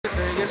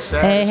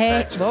Hey,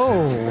 hey.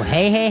 Oh,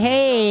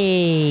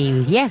 hey.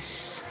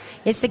 Yes.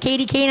 It's the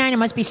Katie K9. It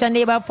must be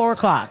Sunday about 4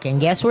 o'clock. And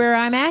guess where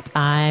I'm at?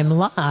 I'm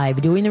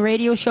live doing the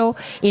radio show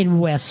in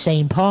West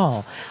St.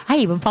 Paul. I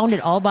even found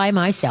it all by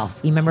myself.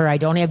 Remember, I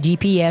don't have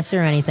GPS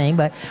or anything,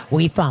 but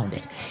we found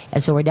it.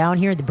 And so we're down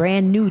here at the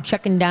brand new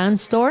Chuck and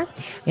Don's store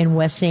in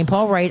West St.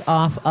 Paul, right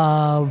off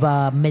of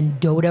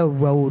Mendota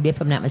Road,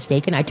 if I'm not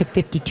mistaken. I took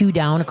 52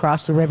 down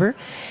across the river.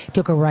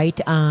 Took a right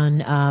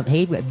on,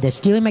 hey, they're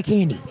stealing my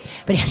candy.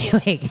 But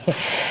anyway,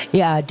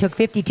 yeah, I took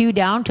 52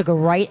 down, took a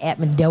right at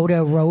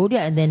Mendota Road,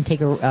 and then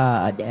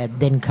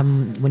then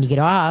come when you get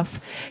off,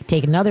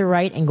 take another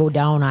right and go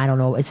down. I don't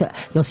know.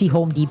 You'll see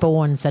Home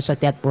Depot and such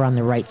like that. We're on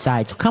the right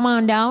side. So come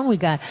on down. We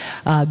got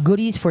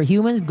goodies for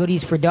humans,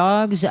 goodies for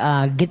dogs.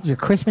 Get your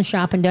Christmas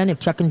shopping done.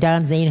 If Chuck and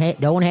Don's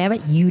don't have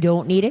it, you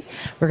don't need it.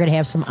 We're gonna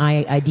have some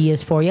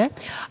ideas for you.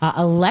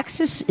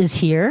 Alexis is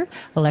here,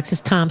 Alexis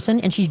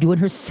Thompson, and she's doing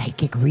her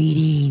psychic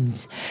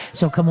readings.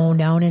 So come on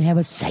down and have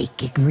a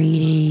psychic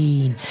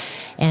reading.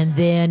 And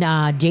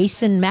then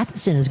Jason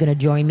Matheson is going to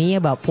join me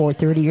about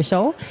 4:30 or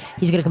so.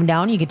 He's going to come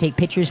down. You can take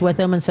pictures with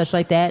him and such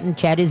like that and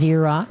chat his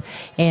ear off.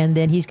 And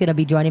then he's going to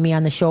be joining me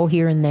on the show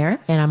here and there.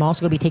 And I'm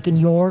also going to be taking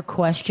your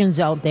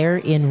questions out there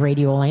in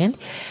Radioland.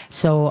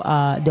 So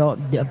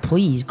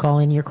please call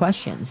in your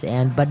questions.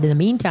 But in the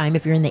meantime,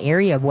 if you're in the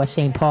area of West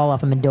St. Paul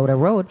off of Mendota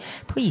Road,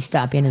 please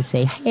stop in and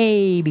say,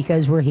 hey,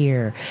 because we're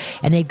here.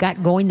 And they've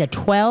got going the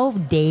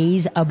 12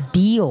 days of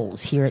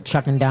deals here at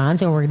Chuck and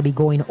Don's, and we're going to be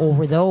going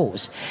over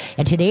those.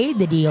 And today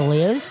the deal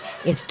is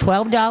it's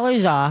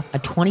 $12 off a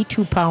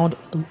 22-pound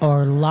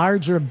or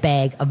larger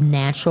bag of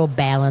natural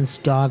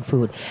balanced dog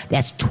food.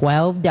 That's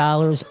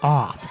 $12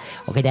 off.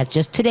 Okay, that's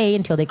just today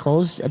until they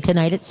close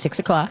tonight at 6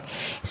 o'clock.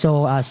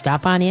 So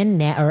stop on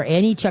in, or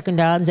any Chuck and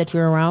Don's that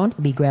you're around.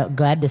 I'll be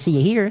glad to see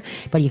you here.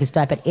 But you can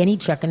stop at any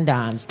Chuck and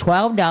Don's.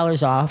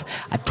 $12 off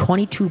a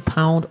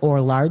 22-pound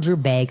or larger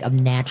bag of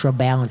natural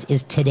balance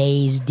is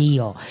today's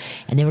deal.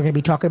 And then we're going to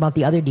be talking about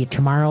the other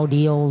tomorrow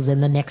deals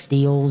and the next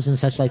deals and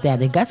such like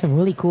that. They've got some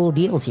really cool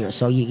deals here,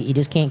 so you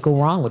just can't go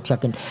wrong with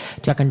Chuck and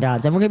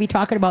Don's. And we're going to be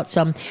talking about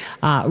some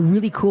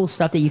really cool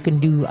stuff that you can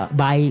do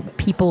by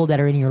people that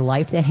are in your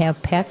life that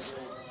have pets.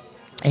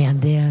 And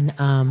then,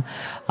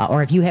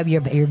 or if you have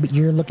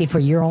you're looking for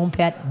your own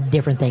pet,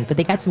 different things. But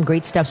they got some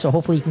great stuff, so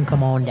hopefully you can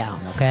come on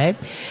down, okay?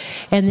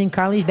 And then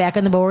Carly's back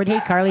on the board. Hey,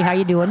 Carly, how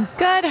you doing?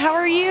 Good. How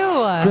are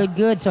you?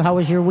 Good. So how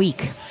was your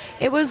week?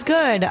 It was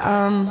good.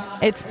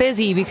 It's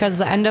busy because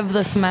the end of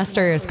the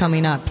semester is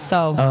coming up.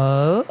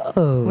 So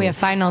we have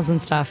finals and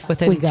stuff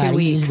within 2 weeks. We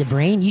gotta use the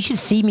brain. You should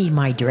see me in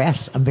my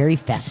dress. I'm very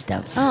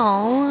festive.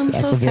 Oh, I'm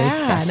so very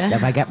sad.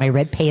 Festive. I got my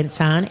red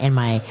pants on and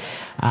my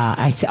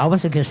I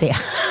almost was going to say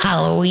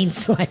Halloween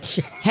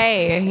sweatshirt.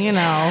 Hey,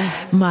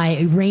 my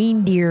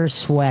reindeer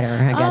sweater.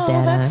 I got that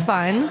on. Oh, that's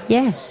fun.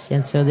 Yes.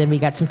 And so then we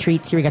got some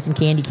treats here. We got some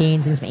candy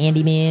canes and some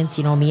Andy Mints,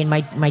 me and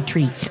my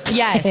treats.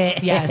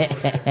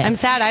 Yes. I'm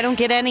sad I don't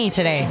get any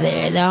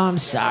today. No, I'm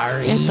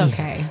sorry. It's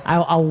okay.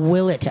 I'll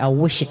will it. I'll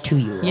wish it to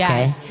you.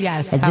 Okay?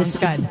 Yes. Sounds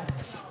good.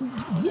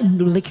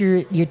 Lick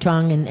your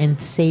tongue and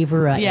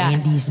savor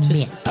Andy's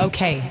mint.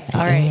 Okay.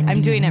 All right.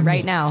 I'm doing it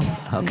right now.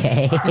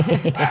 Okay.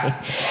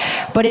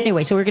 But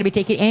anyway, so we're going to be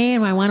taking,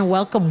 and I want to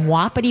welcome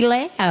Wapiti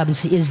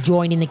Labs is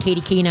joining the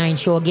Katie K9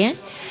 show again.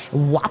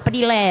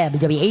 Wapiti Labs,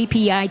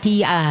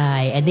 WAPITI,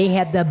 and they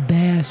have the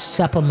best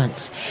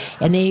supplements.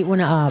 And they,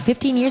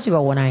 15 years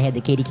ago when I had the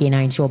Katie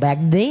K9 show back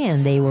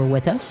then, they were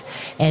with us,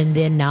 and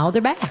then now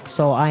they're back.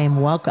 So I'm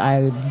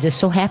just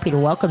so happy to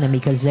welcome them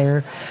because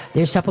their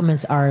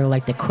supplements are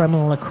like the creme de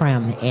la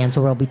creme. And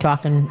so we'll be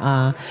talking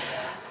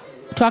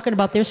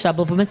about their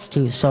supplements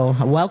too. So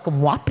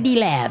welcome Wapiti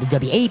Labs,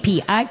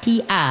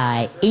 WAPITI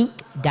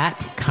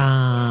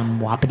Inc.com.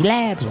 Wapiti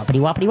Labs,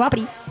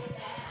 Wapiti.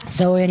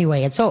 So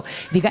anyway, and so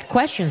if you got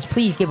questions,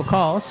 please give a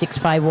call,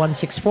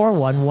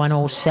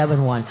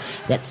 651-641-1071.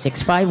 That's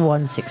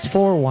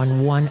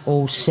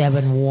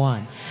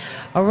 651-641-1071.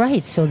 All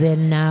right, so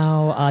then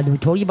now we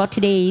told you about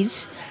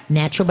today's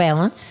Natural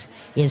Balance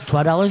is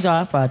 $12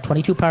 off a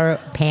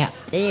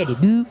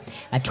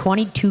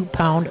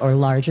 22-pound or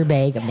larger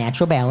bag of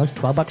Natural Balance,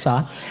 $12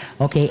 off.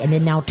 Okay, and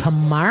then now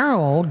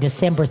tomorrow,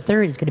 December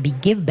 3rd, is going to be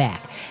Give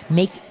Back.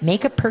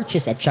 Make a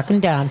purchase at Chuck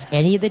and Don's,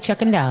 any of the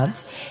Chuck and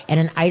Don's, and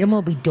an item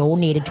will be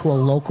donated to a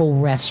local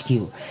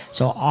rescue.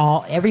 So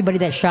everybody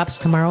that shops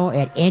tomorrow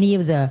at any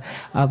of the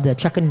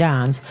Chuck and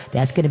Don's,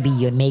 that's going to be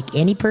you make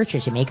a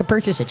purchase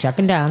at Chuck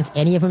and Don's,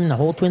 any of them in the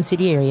whole Twin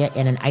City area,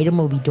 and an item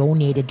will be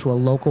donated to a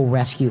local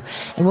rescue.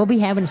 And we'll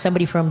be having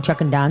somebody from Chuck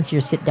and Don's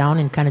here sit down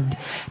and kind of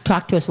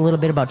talk to us a little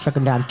bit about Chuck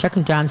and Don's. Chuck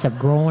and Don's have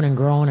grown and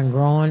grown and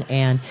grown,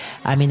 and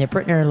I mean they're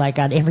putting her like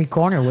on every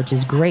corner, which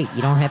is great.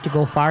 You don't have to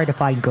go far to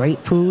find great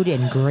food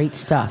and great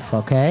stuff.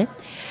 Okay.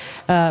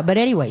 But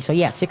anyway, so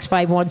yeah,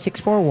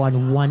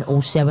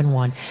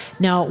 651-641-1071.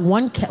 Now,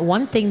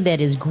 one thing that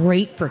is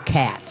great for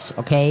cats,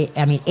 okay?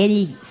 I mean,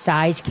 any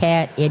size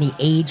cat, any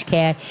age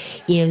cat,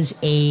 is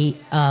a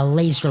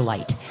laser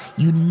light.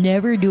 You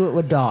never do it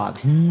with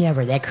dogs.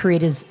 Never. That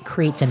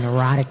creates a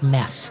neurotic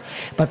mess.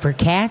 But for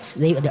cats,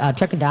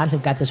 Chuck and Don's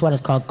have got this one.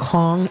 It's called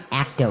Kong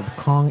Active.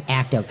 Kong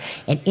Active.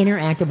 An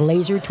interactive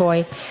laser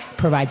toy,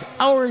 provides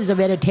hours of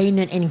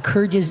entertainment and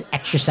encourages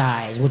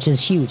exercise, which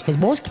is huge. Because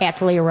most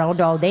cats lay around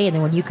all day, and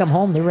then when you come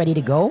home, they're ready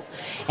to go.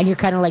 And you're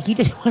kind of like, you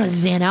just want to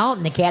zen out.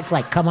 And the cat's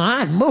like, come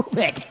on, move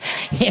it.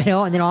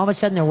 And then all of a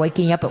sudden, they're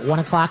waking you up at 1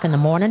 o'clock in the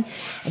morning.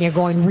 And you're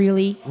going,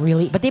 really,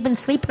 really? But they've been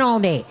sleeping all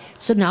day.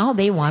 So now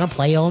they want to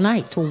play all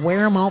night. So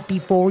wear them out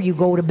before you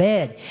go to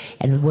bed.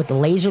 And with the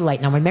laser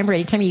light. Now, remember,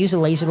 anytime you use a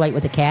laser light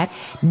with a cat,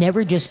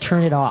 never just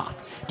turn it off.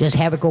 Just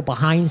have it go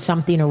behind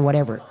something or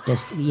whatever.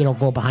 Just,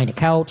 go behind a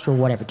couch or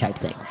whatever type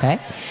thing, okay?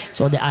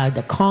 So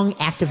the Kong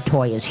Active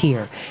toy is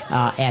here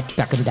at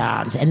Chuck and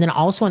Don's. And then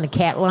also on the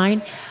cat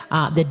line,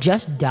 the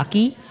Just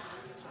Ducky,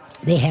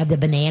 they have the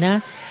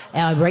banana.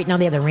 Right now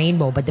they have the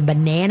rainbow, but the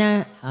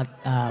banana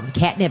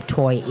catnip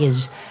toy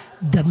is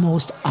the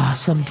most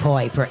awesome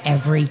toy for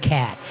every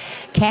cat.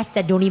 Cats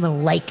that don't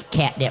even like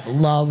catnip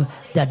love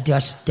the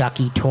Just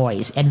Ducky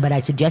toys. But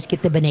I suggest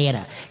get the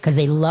banana because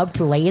they love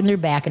to lay in their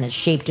back and it's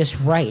shaped just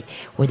right,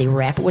 where they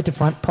wrap it with the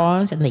front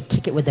paws and they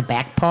kick it with the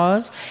back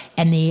paws.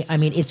 And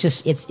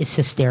it's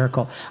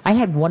hysterical. I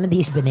had one of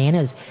these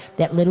bananas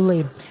that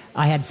literally,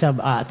 I had some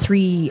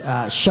 3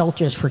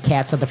 shelters for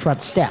cats on the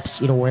front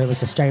steps, where it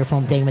was a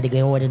styrofoam thing where they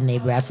go in and they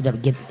rested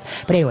up.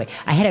 But anyway,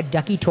 I had a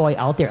ducky toy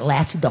out there. It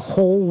lasted the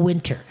whole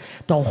winter.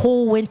 The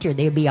whole winter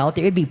they'd be out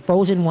there. It'd be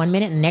frozen 1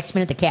 minute and the next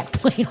minute the cat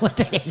playing with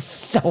it. It's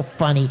so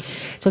funny.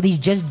 So these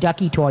Just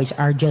Ducky toys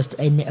are just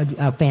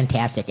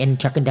fantastic. And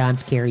Chuck and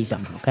Don's carries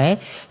them, okay?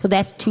 So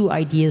that's 2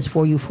 ideas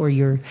for you for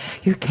your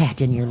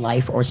cat in your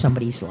life or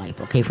somebody's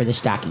life, okay, for the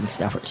stocking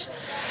stuffers.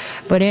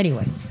 But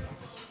anyway.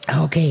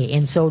 Okay,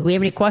 and so do we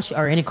have any questions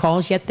or any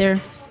calls yet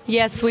there?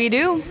 Yes, we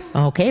do.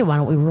 Okay, why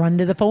don't we run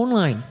to the phone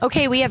line?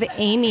 Okay, we have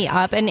Amy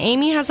up, and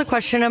Amy has a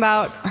question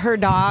about her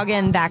dog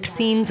and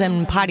vaccines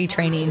and potty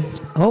training.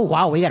 Oh,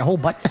 wow, we got a whole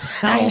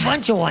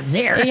bunch of ones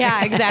there.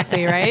 Yeah,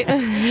 exactly, right?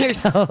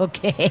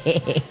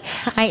 Okay.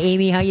 Hi,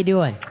 Amy, how you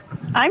doing?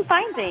 I'm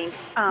fine, thanks.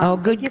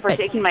 Good. Thank you for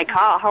taking my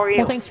call. How are you?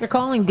 Well, thanks for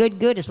calling.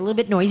 Good. It's a little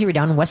bit noisy. We're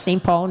down in West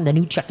St. Paul and the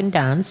new Chuck and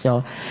Don's,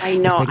 so I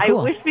know. Cool.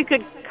 I wish we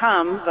could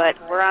come, but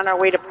we're on our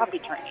way to puppy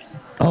training.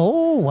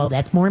 Oh, well,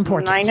 that's more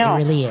important. I know. It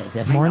really is.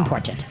 That's more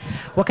important.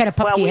 What kind of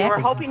pup do you have? Well,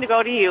 we were hoping to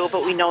go to you,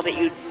 but we know that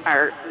you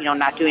are,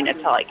 not doing it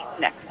till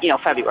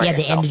next, February. Yeah,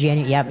 end of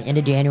January. Yeah, end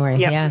of January.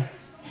 Yep. Yeah.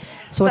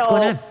 So what's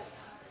going on?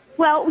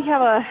 Well, we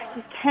have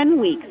 10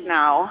 weeks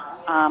now,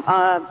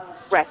 a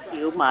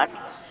rescue mutt,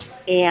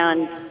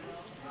 and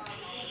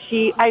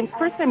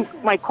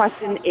my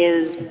question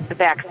is the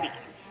vaccine.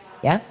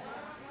 Yeah.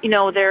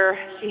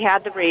 She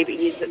had the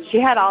rabies.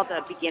 She had all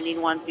the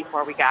beginning ones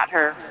before we got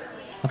her.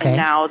 Okay. And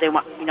now they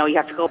want, you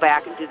have to go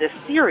back and do this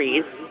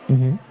series.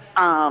 Mm-hmm.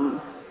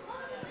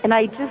 And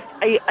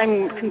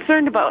I'm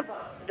concerned about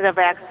the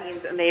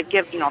vaccines, and they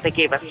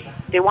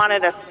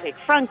wanted us to take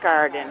Front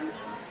Guard and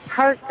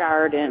Heart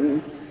Guard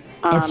and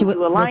so with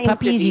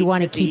puppies, you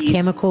want to keep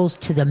chemicals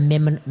to the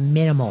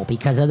minimal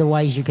because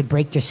otherwise you could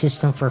break their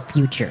system for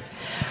future.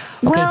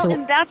 Okay,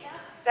 and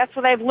that's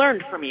what I've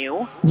learned from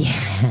you.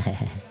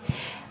 Yeah.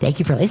 Thank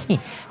you for listening.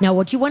 Now,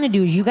 what you want to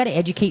do is you got to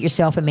educate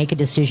yourself and make a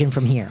decision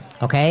from here,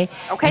 okay?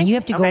 Okay. And you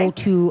have to go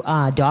to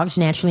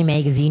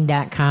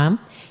dogsnaturallymagazine.com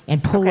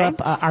and pull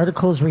up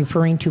articles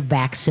referring to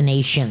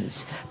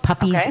vaccinations,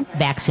 puppies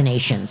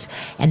vaccinations.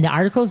 And the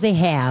articles they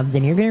have,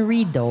 then you're going to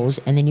read those,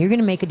 and then you're going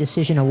to make a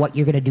decision on what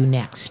you're going to do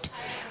next.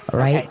 All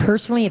right. Okay.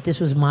 Personally, if this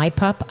was my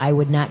pup, I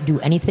would not do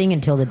anything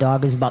until the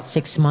dog is about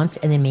 6 months,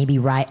 and then maybe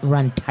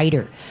run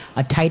tighter,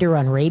 a tighter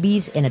on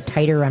rabies and a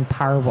tighter on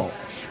parvo.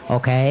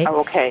 Okay.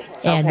 Okay.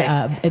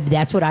 And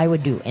that's what I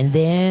would do, and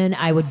then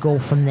I would go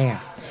from there.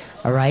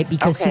 All right,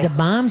 because see, the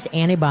mom's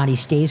antibody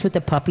stays with the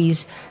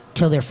puppies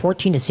till they're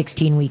 14 to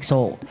 16 weeks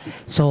old.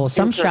 So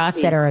some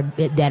shots that are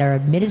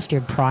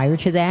administered prior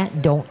to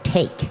that don't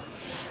take.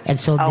 And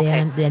so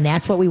then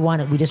that's what we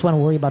want. We just want to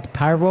worry about the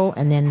parvo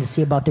and then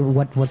see about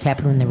what's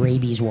happening in the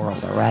rabies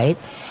world, all right?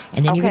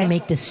 And then you're going to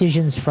make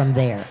decisions from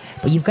there.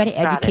 But you've got to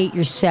educate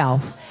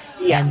yourself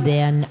and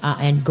then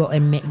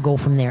go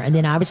from there. And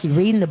then obviously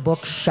reading the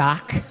book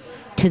Shock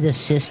to the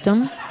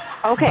System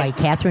by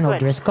Catherine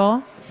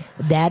O'Driscoll.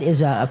 That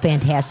is a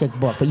fantastic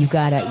book, but you've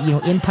got to,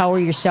 empower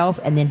yourself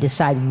and then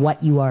decide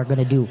what you are going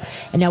to do.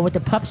 And now with the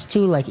pups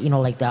too, like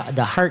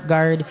the Heart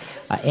Guard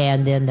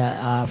and then the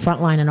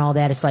Frontline and all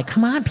that, it's like,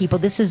 come on, people,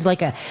 this is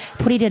like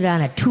putting it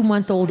on a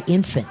 2-month-old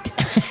infant.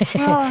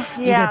 Well,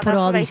 you're going to put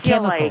all these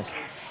chemicals.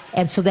 Like.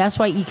 And so that's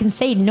why you can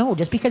say no,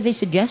 just because they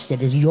suggest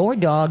it. Is your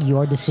dog,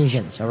 your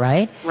decisions, all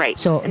right? Right.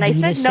 So and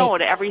I said no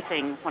to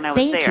everything when I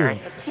was there.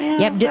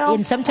 Thank you.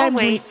 And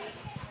sometimes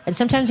And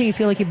sometimes when you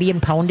feel like you're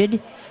being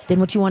pounded, then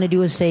what you want to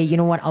do is say, you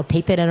know what, I'll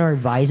take that under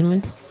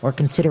advisement or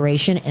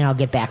consideration, and I'll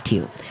get back to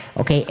you.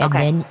 Okay?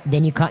 And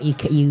then you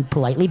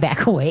politely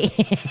back away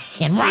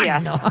and run. Yeah.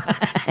 No.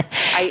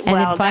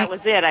 That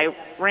was it. I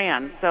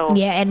ran. So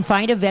yeah, and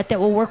find a vet that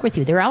will work with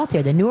you. They're out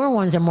there. The newer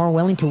ones are more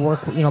willing to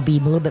work, be a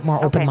little bit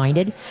more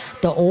open-minded.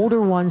 The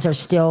older ones are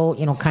still,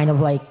 kind of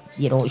like,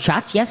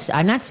 shots. Yes,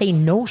 I'm not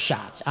saying no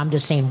shots. I'm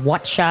just saying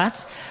what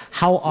shots,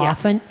 how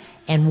often,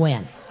 and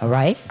when. All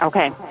right?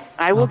 Okay.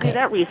 I will do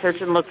that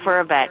research and look for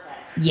a vet.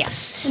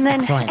 Yes. And then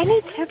excellent.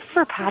 any tips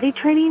for potty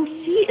training?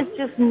 She is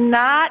just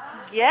not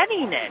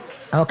getting it.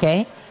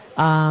 Okay.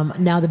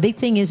 Now, the big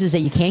thing is that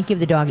you can't give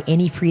the dog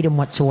any freedom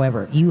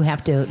whatsoever. You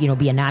have to,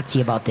 be a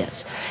Nazi about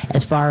this.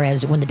 As far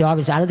as when the dog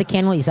is out of the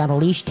kennel, he's on a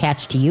leash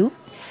attached to you.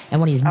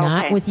 And when he's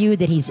not with you,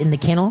 that he's in the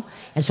kennel.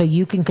 And so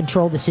you can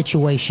control the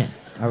situation.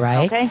 All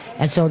right? Okay.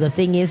 And so the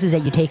thing is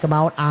that you take him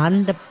out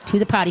to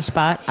the potty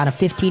spot on a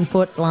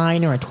 15-foot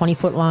line or a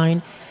 20-foot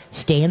line,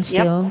 stand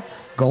still. Yep.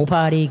 Go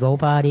potty, go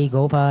potty,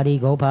 go potty,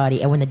 go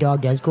potty. And when the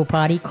dog does go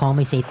potty, call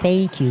me, say,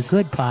 thank you,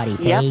 good potty,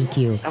 thank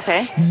you.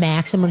 Okay.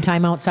 Maximum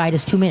time outside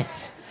is 2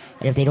 minutes.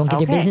 And if they don't get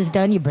their business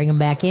done, you bring them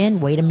back in,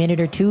 wait a minute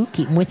or two,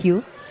 keep them with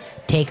you,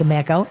 take them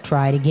back out,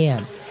 try it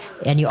again.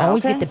 And you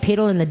always get the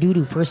piddle and the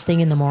doo-doo first thing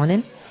in the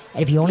morning.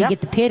 And if you only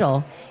get the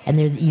piddle and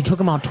you took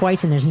them out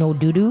twice and there's no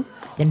doo-doo,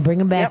 then bring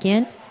them back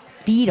in,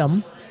 feed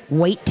them,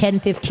 wait 10,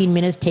 15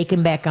 minutes, take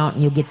them back out,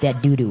 and you'll get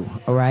that doo-doo,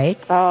 all right?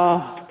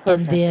 Oh,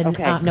 perfect. And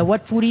then, now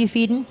what food are you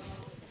feeding?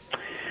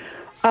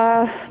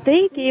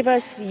 They gave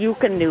us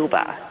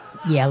Eukanuba.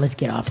 Yeah, let's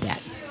get off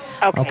that.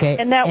 Okay.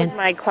 And that was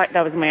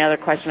my other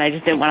question. I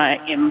just didn't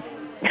want to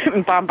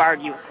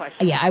bombard you with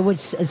questions. Yeah, I would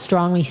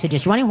strongly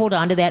suggest. You want to hold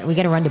on to that? We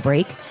got to run to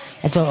break.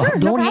 And so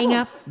don't hang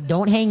up.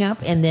 Don't hang up.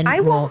 And then I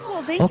won't.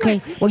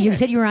 Okay. Well, you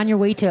said you were on your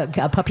way to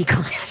a puppy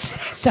class.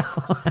 So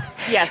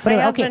yes, my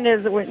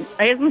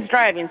husband's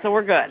driving, so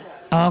we're good.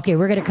 Okay,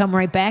 we're going to come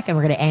right back, and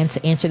we're going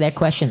to answer that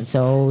question.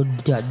 So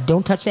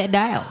don't touch that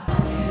dial.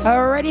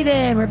 Alrighty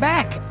then, we're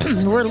back.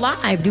 We're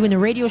live, doing the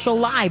radio show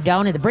live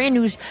down at the brand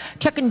new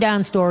Chuck and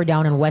Don store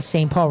down in West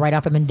St. Paul, right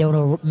off of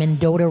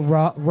Mendota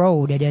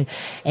Road.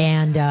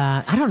 And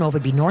I don't know if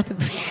it'd be north of,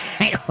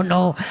 I don't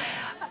know.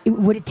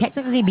 Would it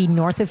technically be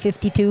north of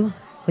 52?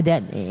 Would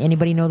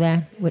anybody know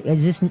that?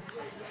 Is this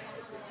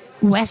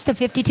west of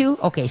 52?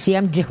 Okay, see,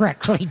 I'm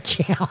directly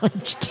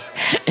challenged.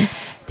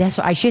 That's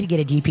why I should get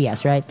a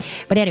GPS, right?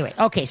 But anyway,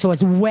 okay, so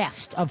it's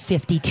west of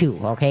 52,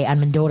 okay,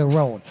 on Mendota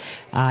Road.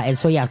 And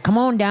so, yeah, come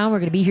on down. We're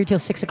going to be here till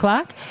 6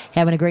 o'clock,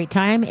 having a great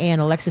time. And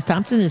Alexis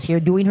Thompson is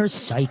here doing her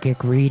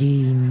psychic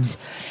readings.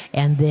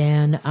 And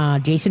then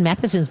Jason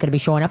Matheson is going to be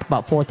showing up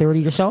about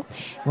 4:30 or so.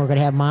 We're going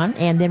to have him on.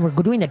 And then we're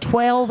doing the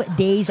 12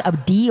 days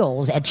of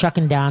deals at Chuck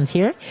and Don's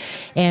here.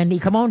 And you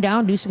come on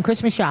down, do some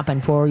Christmas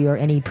shopping for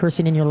any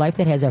person in your life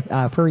that has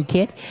a furry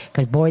kid.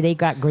 Because, boy, they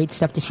got great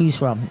stuff to choose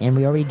from. And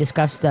we already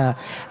discussed the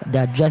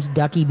Just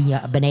Ducky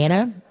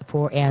banana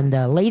and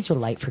the laser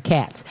light for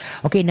cats.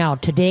 Okay, now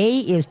today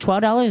is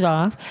 $12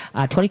 off,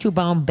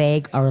 22-pound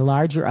bag or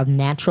larger of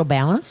Natural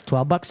Balance,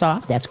 $12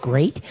 off. That's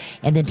great.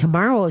 And then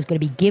tomorrow is going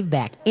to be give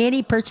back.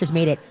 Any purchase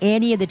made at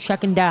any of the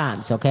Chuck and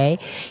Don's, okay,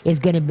 is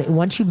going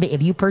to be,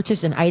 if you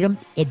purchase an item,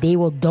 they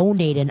will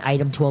donate an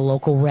item to a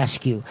local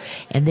rescue.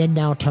 And then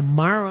now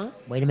tomorrow,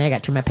 wait a minute, I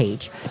got to turn my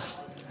page.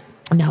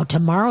 Now,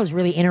 tomorrow is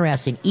really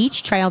interesting.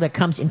 Each child that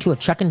comes into a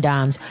Chuck and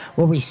Don's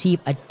will receive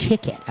a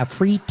ticket, a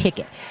free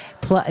ticket,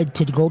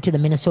 to go to the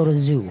Minnesota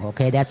Zoo,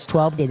 okay? That's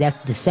 12 days. That's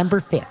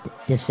December 5th.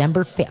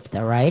 December 5th,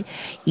 all right?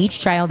 Each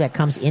child that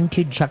comes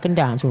into Chuck and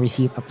Don's will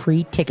receive a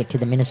free ticket to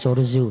the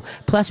Minnesota Zoo.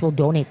 Plus, we'll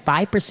donate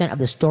 5% of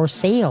the store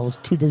sales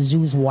to the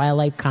zoo's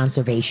Wildlife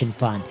Conservation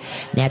Fund.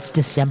 That's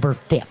December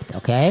 5th,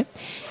 okay?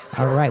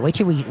 All right, wait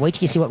till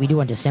you see what we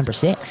do on December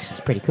 6th. It's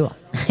pretty cool.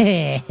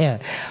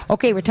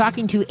 Okay, we're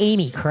talking to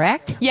Amy,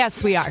 correct?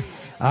 Yes, we are.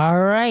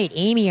 All right,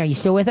 Amy, are you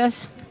still with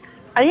us?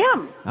 I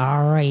am.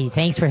 All right,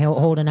 thanks for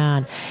holding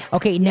on.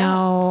 Okay,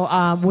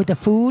 now with the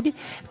food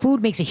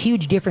makes a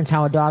huge difference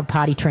how a dog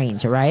potty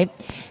trains, all right?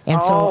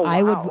 And so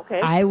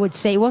I would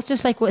say, well, it's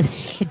just like what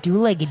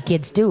two-legged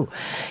kids do.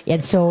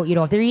 And so,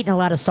 if they're eating a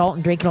lot of salt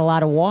and drinking a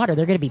lot of water,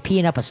 they're going to be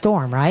peeing up a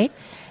storm, right?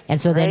 And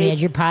so then as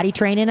you're potty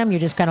training them, you're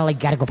just kind of like,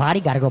 gotta go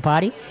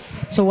potty.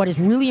 So what is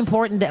really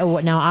important,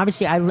 now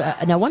obviously,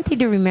 now one thing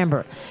to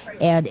remember,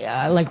 and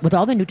like with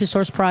all the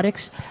Nutrisource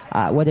products,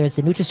 whether it's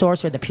the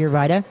Nutrisource or the Pure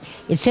Vita,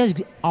 it says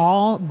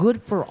all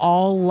good for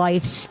all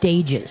life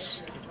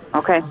stages.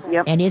 Okay,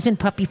 yep. And isn't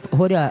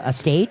puppyhood a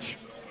stage?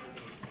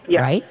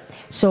 Yeah. Right?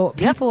 So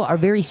people are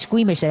very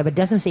squeamish that if it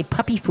doesn't say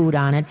puppy food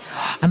on it,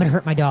 I'm going to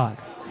hurt my dog.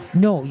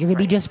 No, you're going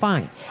to be just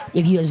fine.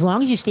 As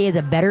long as you stay at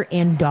the better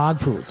end dog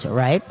foods, all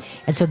right?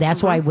 And so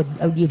that's why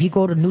if you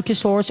go to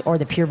Nutrisource or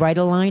the Pure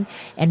Vita line,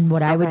 and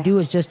what I would do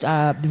is just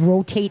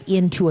rotate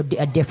into a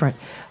different,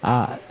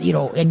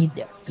 and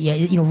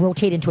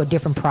rotate into a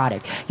different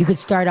product. You could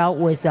start out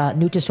with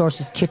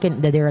Nutrisource's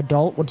chicken, their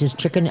adult, which is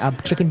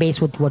chicken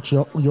base, with what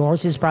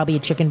yours is probably a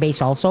chicken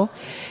base also,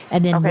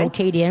 and then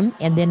rotate in,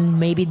 and then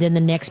maybe the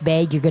next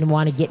bag you're going to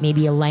want to get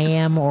maybe a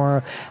lamb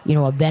or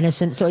a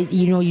venison. So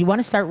you want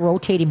to start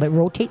rotating, but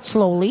rotate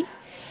slowly.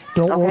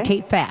 Don't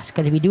rotate fast,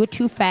 because if you do it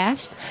too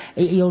fast,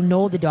 you'll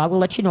know, the dog will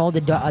let you know, the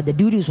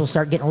doo-doos will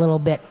start getting a little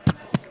bit.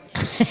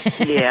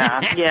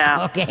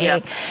 Yeah. Okay. Yeah.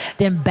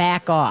 Then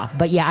back off.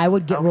 But yeah, I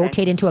would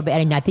rotate into a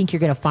bed, and I think you're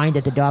going to find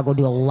that the dog will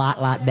do a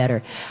lot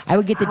better. I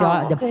would get the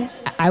dog.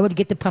 I would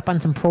get the pup on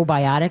some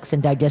probiotics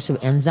and digestive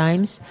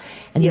enzymes,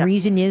 and the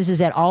reason is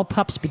that all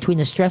pups, between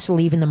the stress of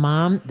leaving the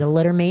mom, the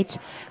litter mates,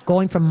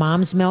 going from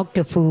mom's milk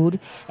to food,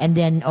 and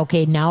then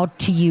now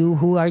to you.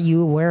 Who are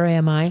you? Where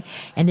am I?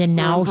 And then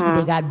now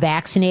they got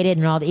vaccinated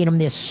and all.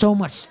 There's so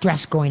much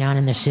stress going on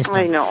in their system.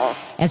 I know.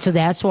 And so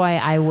that's why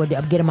I would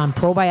get them on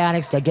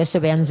probiotics,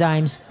 digestive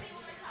enzymes,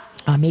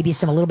 maybe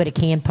a little bit of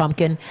canned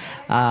pumpkin.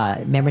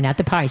 Remember, not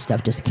the pie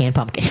stuff, just the canned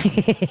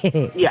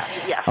pumpkin. Yeah.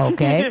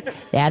 Okay,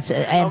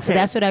 so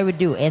that's what I would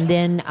do. And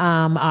then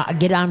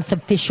get on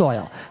some fish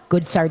oil.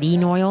 Good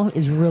sardine oil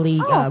is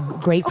really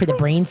great for the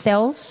brain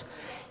cells,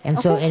 and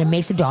and it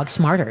makes the dog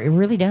smarter. It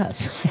really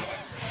does.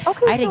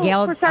 Okay. I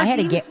had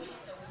a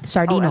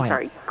sardine oil.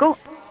 Sorry. Go.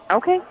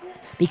 Okay.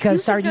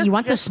 Because sardine, you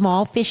want the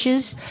small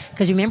fishes.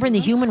 Because remember, in the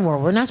human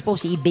world, we're not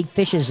supposed to eat big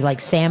fishes like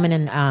salmon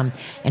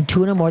and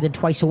tuna more than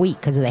twice a week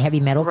because of the heavy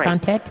metal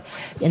content.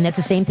 And that's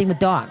the same thing with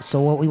dogs.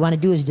 So what we want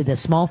to do is the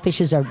small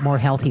fishes are more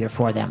healthier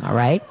for them. All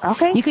right.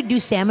 Okay. You could do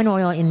salmon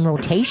oil in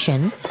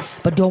rotation,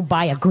 but don't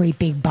buy a great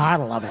big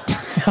bottle of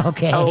it.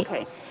 Okay.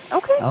 Okay.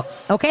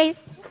 Okay.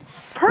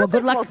 Perfect. Well,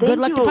 good luck. Good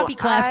luck to puppy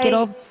class,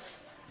 kiddo.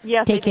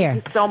 Yes. Take care.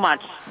 Thank you so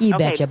much. You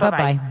betcha.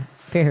 Bye-bye.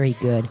 Very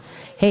good.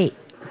 Hey,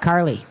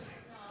 Carly.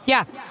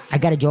 Yeah. I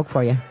got a joke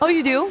for you. Oh,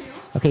 you do?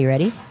 Okay, you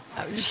ready?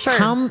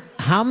 Sure.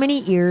 How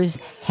many ears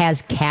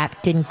has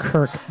Captain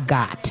Kirk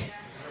got?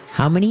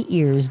 How many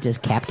ears does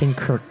Captain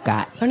Kirk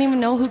got? I don't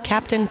even know who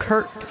Captain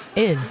Kirk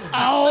is.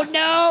 Oh,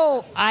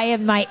 no. I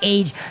am my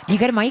age. Do you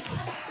got a mic?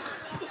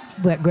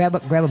 Grab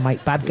a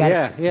mic. Bob got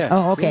it? Yeah.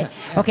 Oh, okay.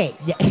 Yeah. Okay.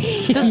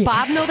 Does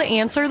Bob know the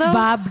answer, though?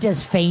 Bob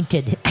just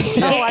fainted.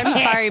 Oh, I'm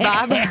sorry,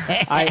 Bob.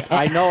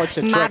 I know it's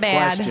a trick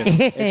question.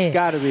 It's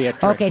got to be a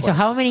trick Okay, so question.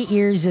 how many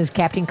ears does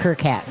Captain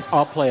Kirk have?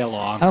 I'll play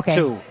along. Okay.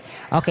 2.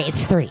 Okay,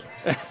 it's 3.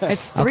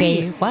 It's 3.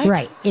 Okay, What?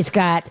 Right. It's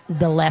got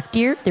the left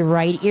ear, the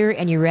right ear,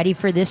 and you ready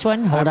for this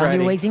one? Hold I'm on ready.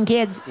 your wigs and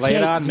kids. Lay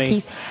it on me.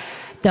 Keith.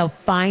 The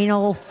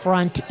final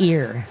front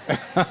ear.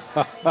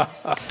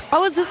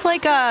 Oh, is this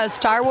like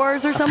Star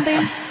Wars or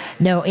something?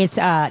 No, it's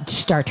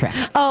Star Trek.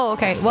 Oh,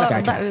 okay. Well,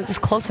 Star Trek. that was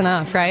close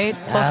enough, right?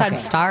 Both had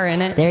star in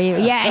it. There you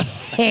go.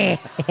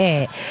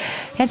 Yeah.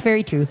 That's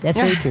very true. That's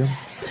very true.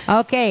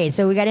 Okay,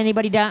 so we got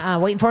anybody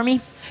waiting for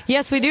me?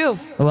 Yes, we do.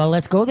 Well,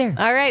 let's go there.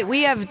 All right,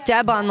 we have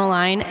Deb on the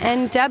line,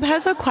 and Deb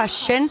has a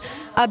question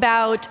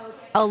about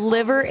a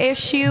liver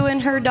issue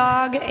in her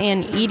dog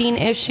and eating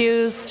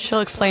issues.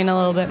 She'll explain a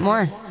little bit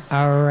more.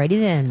 Alrighty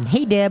then.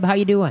 Hey, Deb, how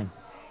you doing?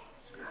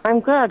 I'm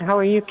good. How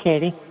are you,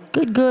 Katie?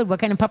 Good. What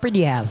kind of pupper do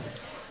you have?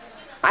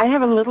 I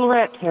have a little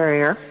rat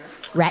terrier.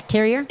 Rat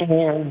terrier?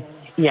 And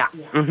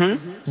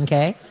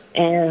Okay.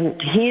 And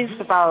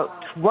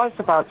was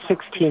about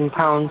 16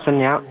 pounds, and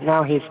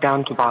now he's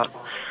down to about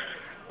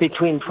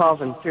between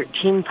 12 and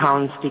 13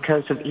 pounds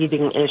because of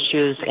eating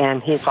issues,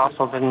 and he's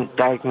also been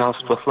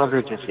diagnosed with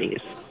liver disease.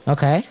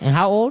 Okay. And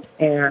how old?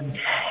 And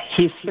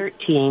he's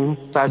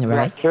 13, but Right.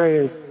 rat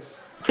terriers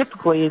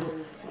typically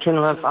can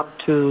live up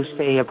to,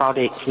 say, about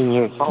 18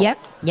 years old. Yep.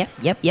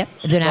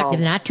 They're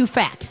not too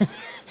fat.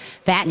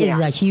 Fat is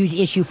a huge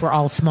issue for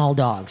all small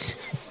dogs.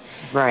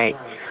 Right.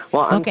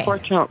 Well, Okay.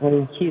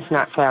 unfortunately, he's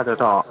not fat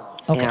at all.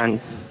 Okay. And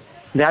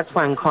that's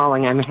why I'm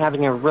calling. I'm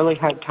having a really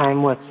hard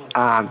time with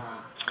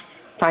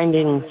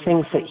finding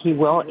things that he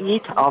will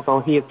eat, although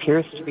he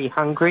appears to be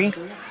hungry.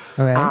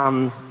 All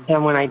right.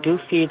 And when I do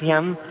feed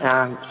him,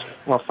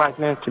 5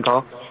 minutes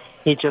ago,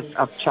 he just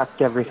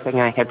upchucked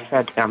everything I had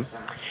fed him.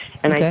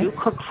 And Okay. I do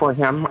cook for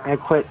him. I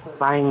quit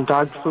buying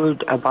dog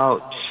food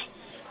about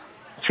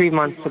 3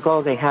 months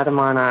ago. They had him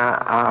on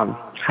a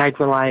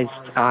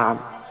hydrolyzed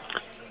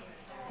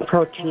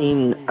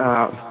protein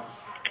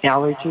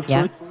allergy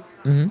Yeah.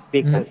 food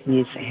because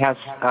he has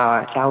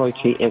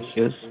allergy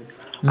issues,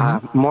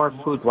 more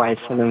food-wise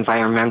than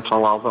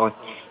environmental, although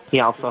he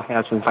also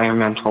has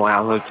environmental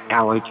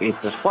allergies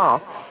as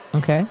well.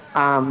 Okay.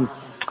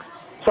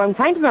 So I'm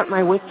kind of at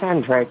my wit's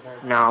end right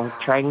now,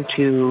 trying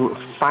to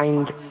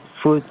find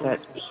food that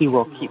he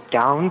will keep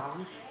down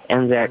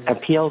and that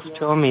appeals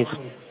to him. He's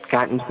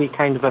gotten to be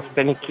kind of a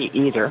finicky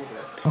eater.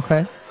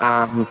 Okay.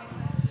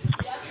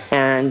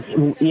 And,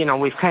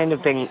 we've kind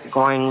of been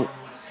going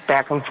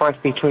back and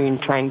forth between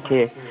trying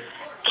to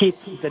keep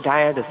the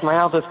diet as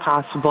mild as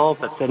possible,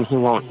 but then he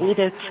won't eat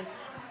it,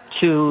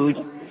 to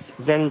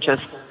then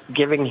just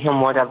giving him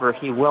whatever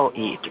he will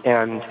eat.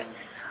 And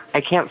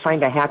I can't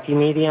find a happy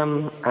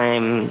medium.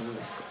 I'm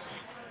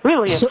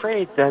really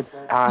afraid that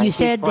you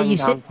said that you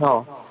said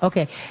downhill.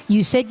 okay.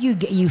 You said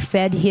you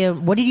fed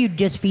him. What did you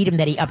just feed him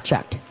that he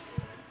upchucked?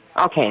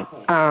 Okay.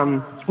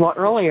 Well,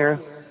 earlier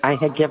I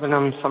had given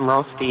him some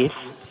roast beef.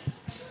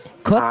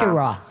 Cooked or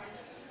raw?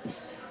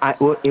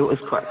 It was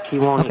cooked. He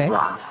won't eat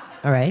raw.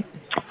 All right.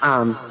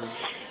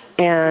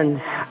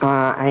 And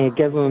I had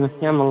given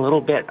him a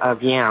little bit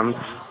of yams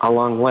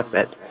along with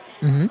it.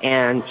 Mm-hmm.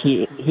 And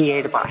he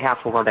ate about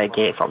half of what I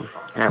gave him,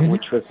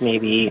 which was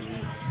maybe,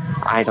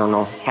 I don't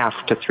know, half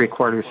to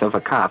 3/4 of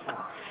a cup.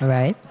 All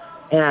right.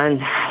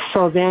 And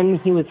so then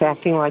he was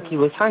acting like he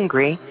was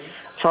hungry.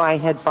 So I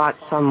had bought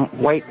some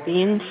white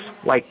beans,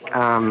 like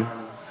a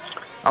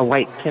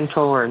white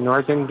pinto or a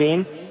northern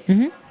bean.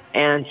 Mm-hmm.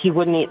 And he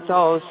wouldn't eat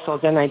those, so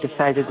then I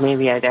decided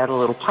maybe I'd add a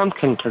little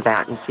pumpkin to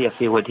that and see if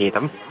he would eat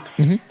them.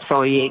 Mm-hmm.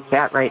 So he ate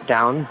that right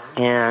down,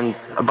 and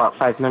about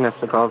 5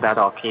 minutes ago, that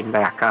all came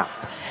back up.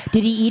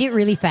 Did he eat it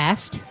really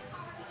fast?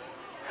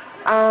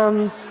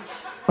 Or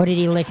did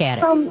he lick at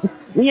it?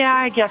 Yeah,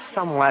 I guess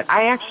somewhat.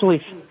 I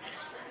actually,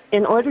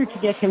 in order to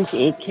get him to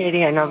eat,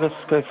 Katie, I know this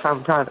is going to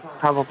sound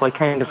probably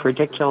kind of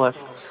ridiculous,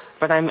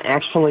 but I'm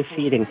actually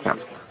feeding him.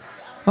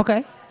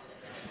 Okay.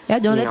 Yeah,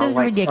 no, that isn't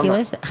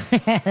ridiculous.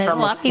 There's a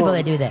lot of people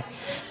that do that.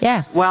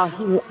 Yeah. Well,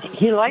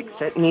 he likes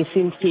it, and he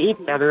seems to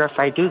eat better if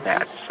I do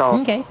that. So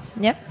okay.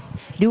 Yep.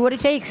 Do what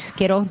it takes,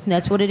 kiddo.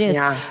 That's what it is.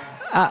 Yeah.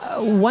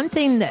 One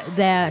thing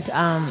that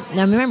now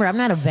remember, I'm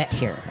not a vet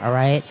here. All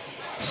right.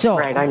 So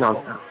right, I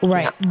know.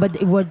 Right, yeah.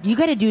 But what you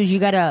got to do is you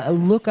got to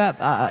look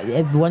up.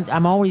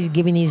 I'm always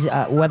giving these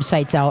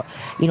websites out.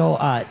 You know,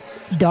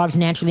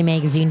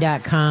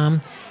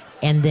 dogsnaturallymagazine.com,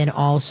 and then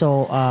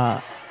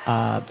also.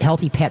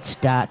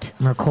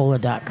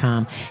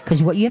 healthypets.mercola.com,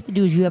 because what you have to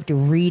do is you have to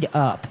read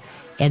up,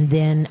 and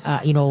then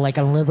like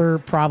on liver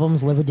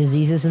problems, liver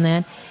diseases and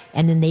that,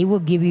 and then they will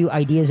give you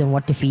ideas on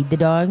what to feed the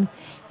dog.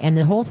 And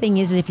the whole thing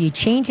is if you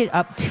change it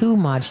up too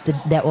much, the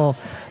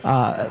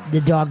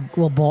dog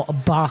will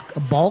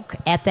bulk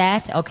at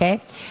that,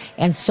 okay?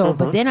 And so,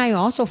 but then I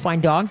also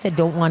find dogs that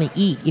don't want to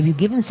eat. If you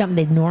give them something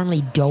they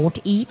normally don't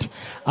eat,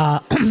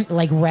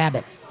 like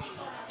rabbit.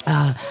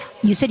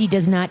 You said he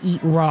does not eat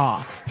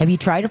raw. Have you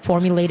tried a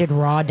formulated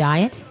raw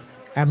diet?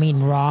 I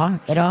mean, raw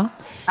at all?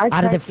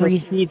 Out of the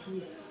freezer?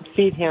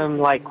 Feed him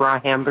like raw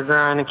hamburger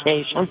on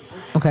occasion.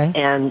 Okay.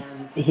 And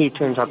he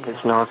turns up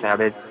his nose at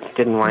it.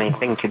 Didn't want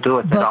anything to do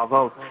with it.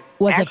 Although,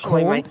 was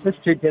actually, it cold? My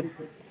sister did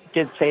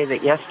say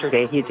that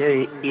yesterday he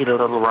did eat a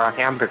little raw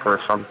hamburger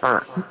from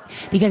her.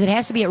 Because it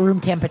has to be at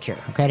room temperature.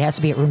 Okay, it has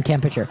to be at room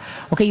temperature.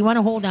 Okay, you want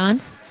to hold on?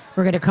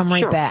 We're going to come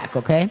right back,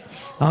 okay?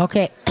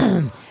 Okay.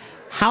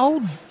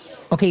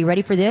 Okay, you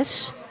ready for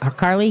this?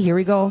 Carly, here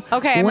we go.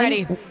 Okay, I'm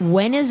ready.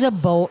 When is a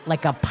boat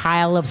like a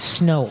pile of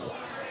snow?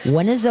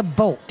 When is a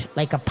boat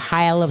like a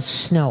pile of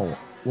snow?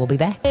 We'll be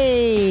back.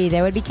 Hey,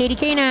 that would be Katie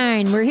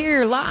K9. We're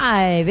here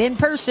live in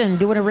person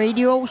doing a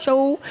radio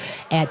show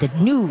at the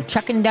new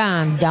Chuck and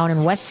Don's down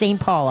in West St.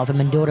 Paul off of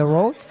Mendota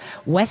Roads,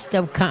 west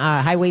of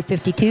Highway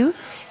 52.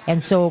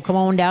 And so come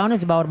on down.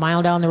 It's about a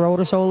mile down the road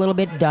or so, a little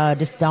bit,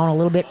 just down a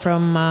little bit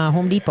from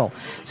Home Depot.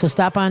 So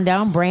stop on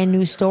down, brand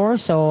new store.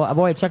 So,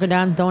 boy, Chuck and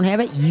Don's don't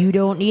have it. You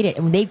don't need it.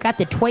 And they've got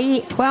the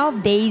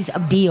 12 days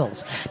of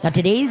deals. Now,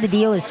 today's the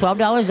deal is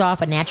 $12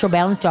 off a Natural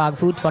Balance dog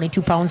food,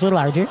 22 pounds or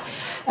larger.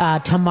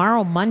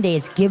 Tomorrow, Monday,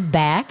 it's give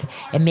back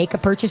and make a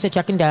purchase at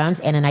Chuck and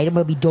Don's, and an item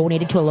will be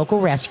donated to a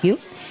local rescue.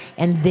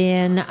 And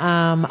then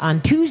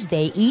on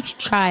Tuesday, each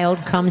child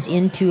comes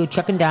into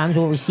Chuck and Don's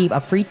will receive a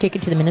free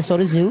ticket to the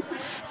Minnesota Zoo.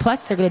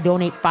 Plus, they're going to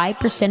donate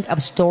 5%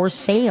 of store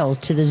sales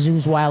to the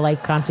zoo's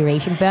Wildlife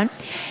Conservation Fund.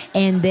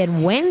 And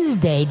then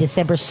Wednesday,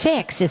 December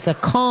 6th, it's a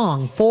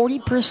Kong,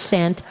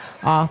 40%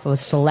 off of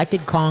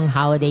selected Kong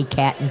holiday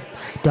cat and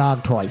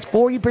dog toys.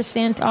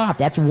 40% off.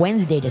 That's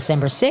Wednesday,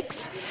 December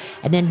 6th.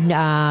 And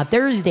then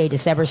Thursday,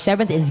 December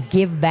 7th is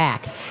Give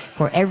Back.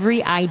 For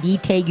every ID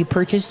tag you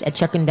purchase at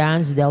Chuck and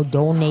Don's, they'll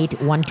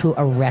donate one to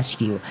a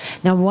rescue.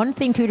 Now, one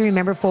thing, too, to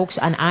remember, folks,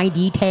 on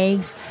ID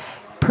tags,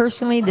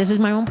 personally, this is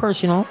my own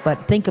personal,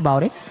 but think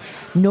about it.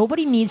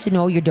 Nobody needs to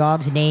know your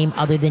dog's name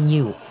other than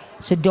you.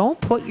 So don't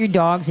put your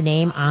dog's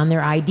name on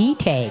their ID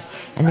tag.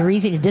 And the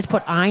reason is just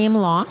put I am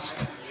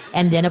lost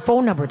and then a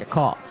phone number to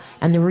call.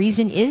 And the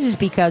reason is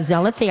because,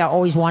 now let's say I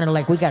always wanted,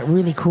 like, we got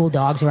really cool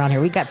dogs around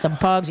here. We got some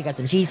pugs, we got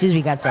some Shih Tzus,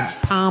 we got some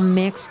Pom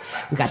Mix,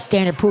 we got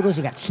standard poodles,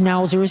 we got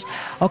schnauzers.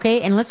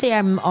 Okay, and let's say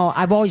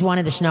I've always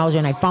wanted a schnauzer,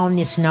 and I found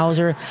this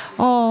schnauzer.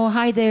 Oh,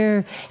 hi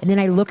there. And then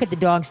I look at the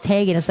dog's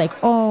tag, and it's like,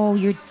 oh,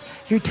 you're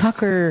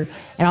Tucker.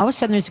 And all of a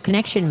sudden there's a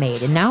connection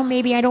made. And now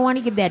maybe I don't want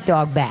to give that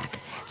dog back.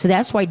 So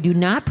that's why do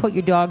not put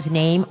your dog's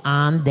name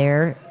on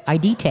their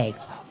ID tag.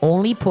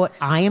 Only put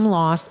I am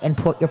lost and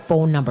put your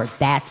phone number.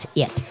 That's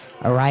it.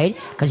 All right?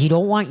 Because you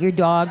don't want your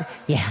dog,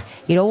 you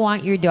don't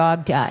want your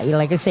dog to,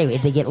 like I say,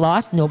 if they get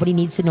lost, nobody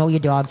needs to know your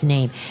dog's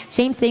name.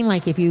 Same thing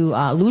like if you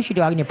lose your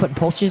dog and you're putting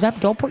posters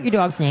up, don't put your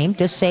dog's name.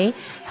 Just say,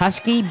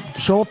 Husky,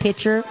 show a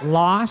picture,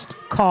 lost,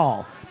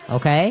 call.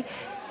 Okay?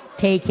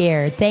 Take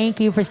care. Thank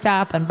you for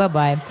stopping.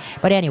 Bye-bye.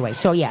 But anyway,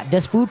 so yeah,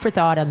 just food for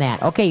thought on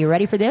that. Okay, you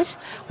ready for this?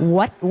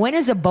 When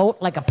is a boat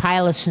like a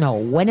pile of snow?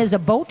 When is a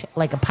boat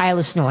like a pile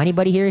of snow?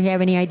 Anybody here have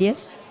any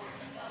ideas?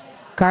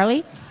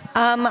 Carly?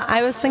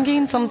 I was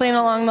thinking something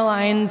along the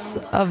lines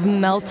of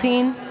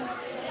melting.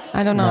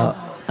 I don't know.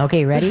 No.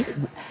 Okay, ready?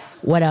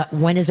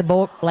 When is a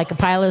boat like a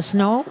pile of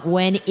snow?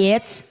 When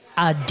it's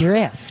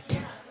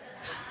adrift.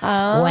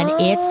 When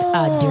it's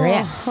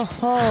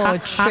adrift. Oh,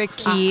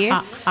 tricky.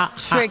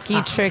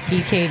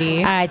 Tricky,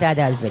 Katie. I thought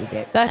that was pretty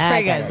good. That's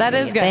pretty good. That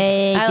is good.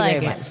 Thank you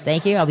like very much.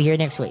 Thank you. I'll be here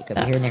next week.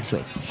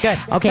 Good.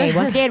 Okay,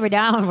 once again,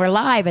 we're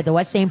live at the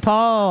West St.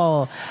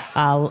 Paul.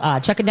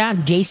 Chuck and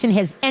Don. Jason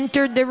has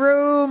entered the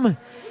room.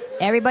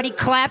 Everybody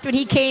clapped when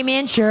he came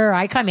in. Sure,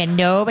 I come in.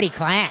 Nobody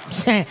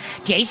claps.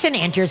 Jason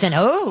enters and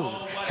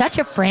such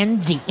a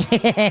frenzy.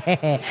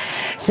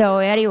 So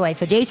anyway,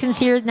 so Jason's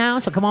here now.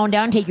 So come on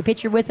down, take your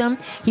picture with him.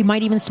 He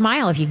might even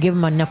smile if you give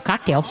him enough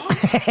cocktails.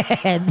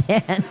 and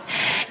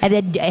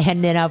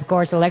then of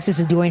course Alexis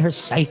is doing her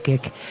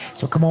psychic.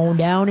 So come on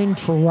down and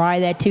try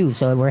that too.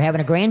 So we're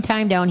having a grand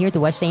time down here at the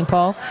West St.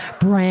 Paul,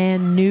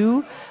 brand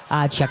new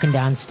Chuck and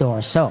Don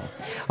store. So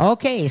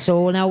okay,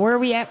 so now where are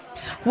we at?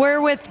 We're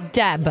with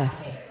Deb.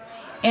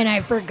 And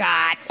I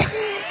forgot.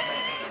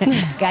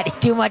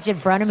 Got too much in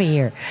front of me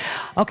here.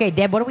 Okay,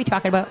 Deb, what are we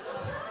talking about?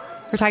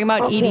 We're talking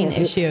about eating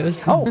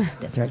issues. Oh,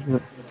 that's right.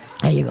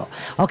 There you go.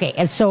 Okay,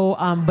 and so,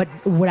 but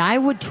what I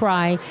would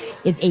try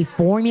is a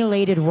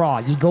formulated raw.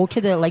 You go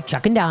to the, like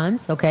Chuck and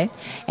Don's, okay,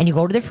 and you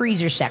go to the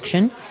freezer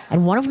section,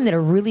 and one of them that I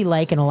really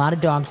like and a lot of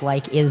dogs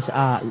like is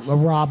a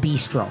raw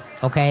bistro,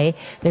 okay?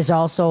 There's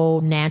also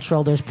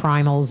natural, there's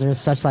primals,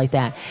 there's such like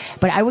that.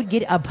 But I would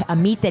get a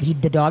meat that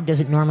the dog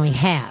doesn't normally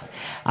have.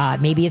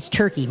 Maybe it's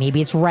turkey,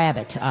 maybe it's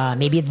rabbit,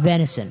 maybe it's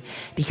venison.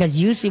 Because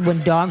usually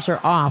when dogs are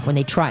off, when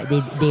they try,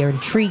 they are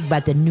intrigued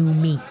by the new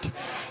meat.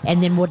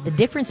 And then what the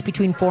difference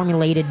between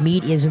formulated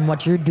meat is and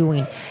what you're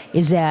doing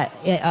is that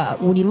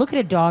when you look at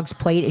a dog's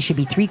plate, it should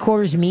be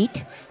 3/4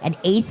 meat,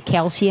 1/8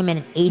 calcium,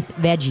 and 1/8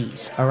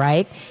 veggies, all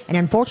right? And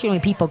unfortunately,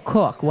 when people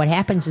cook, what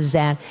happens is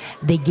that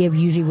they give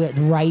usually with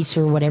rice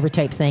or whatever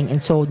type thing,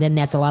 and so then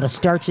that's a lot of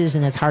starches,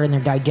 and that's hard on their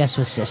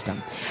digestive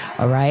system,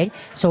 all right?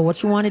 So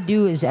what you want to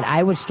do is that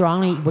I would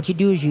strongly, what you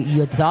do is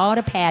you thaw out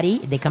a patty.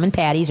 They come in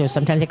patties, or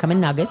sometimes they come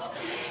in nuggets,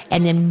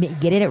 and then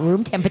get it at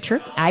room temperature.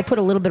 I put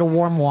a little bit of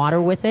warm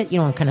water with it,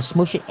 and kind of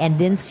smoosh it, and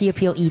then see if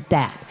he'll eat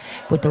that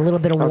with a little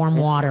bit of warm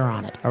water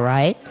on it. All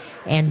right,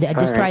 and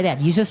just try that.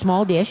 Use a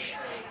small dish,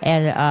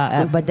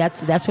 and but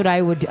that's what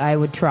I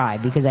would try,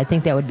 because I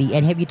think that would be.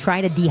 And have you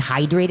tried a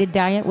dehydrated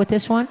diet with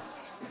this one?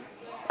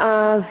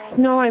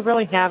 No, I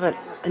really haven't.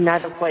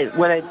 Not quite.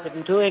 What I've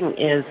been doing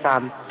is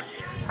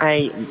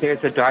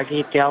there's a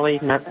doggy deli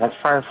not that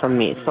far from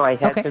me, so I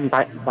have been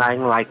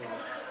buying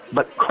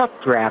but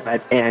cooked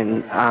rabbit,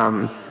 and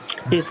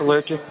he's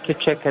allergic to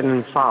chicken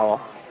and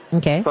fowl.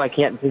 Okay. So I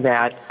can't do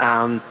that.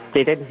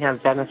 They didn't have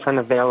venison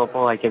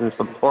available. I gave him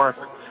some pork,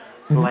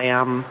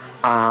 lamb,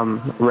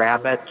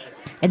 rabbit.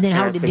 And then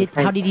how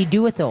did you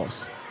do with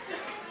those?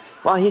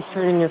 Well, he's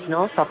turning his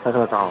nose up at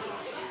it all.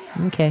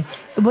 Okay.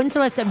 When's the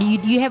last time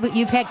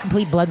you've had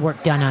complete blood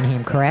work done on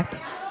him, correct?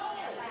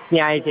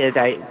 Yeah, I did.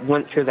 I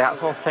went through that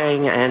whole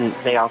thing, and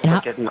they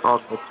also did an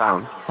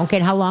ultrasound. Okay.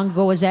 And how long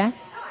ago was that?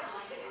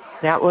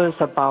 That was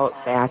about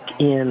back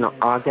in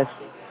August.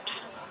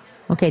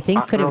 Okay,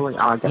 things could have. Early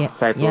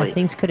August, I believe. Yeah,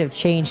 things could have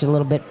changed a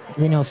little bit,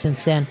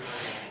 since then.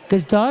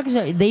 Because dogs,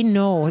 they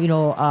know,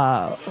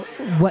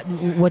 what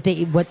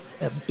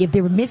if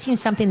they were missing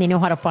something, they know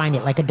how to find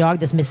it. Like a dog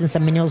that's missing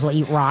some minerals will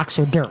eat rocks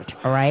or dirt.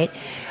 All right,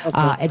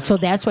 and so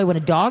that's why when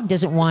a dog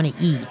doesn't want to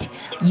eat,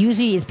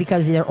 usually it's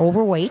because they're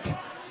overweight,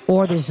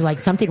 or there's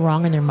something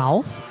wrong in their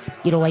mouth.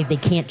 Like they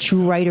can't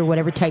chew right or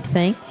whatever type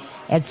thing,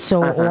 and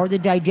so or the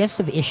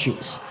digestive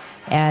issues.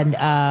 And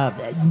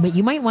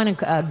you might want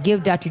to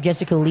give Dr.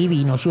 Jessica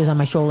Levy, she was on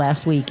my show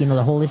last week, the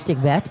holistic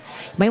vet.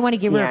 You might want to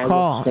give her a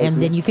call,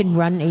 and then you can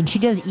run, and she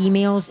does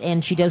emails,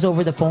 and she does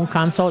over the phone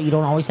consult. You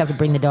don't always have to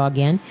bring the dog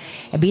in.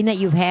 And being that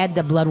you've had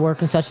the blood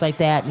work and such like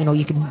that,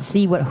 you can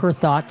see what her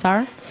thoughts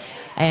are.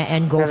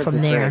 And go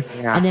from there.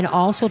 Yeah. And then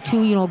also,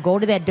 too, go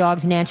to that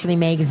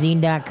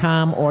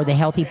dogsnaturallymagazine.com or the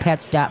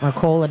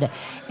healthypets.mercola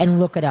and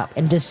look it up.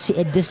 And just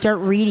start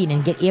reading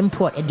and get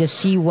input and just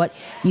see what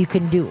you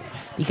can do.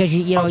 Because,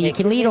 you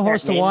can lead a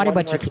horse to water,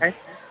 but you can't.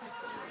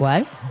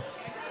 What?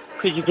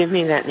 Could you give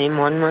me that name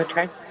one more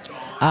time?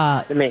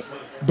 The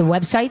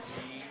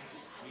websites?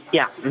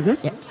 Yeah.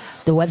 Mm-hmm. Yeah.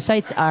 The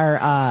websites are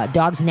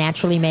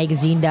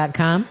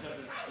dogsnaturallymagazine.com.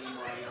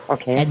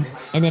 Okay.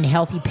 And then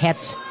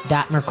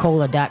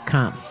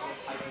healthypets.mercola.com.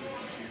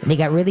 They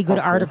got really good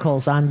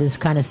articles on this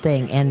kind of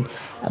thing,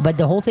 but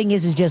the whole thing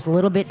is just a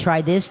little bit.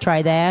 Try this,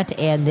 try that,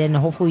 and then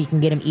hopefully you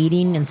can get them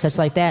eating and such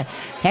like that.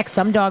 Heck,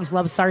 some dogs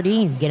love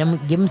sardines. Give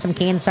them some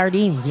canned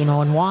sardines,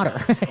 and water.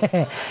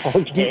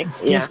 Okay.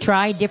 Just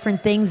try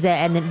different things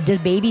and then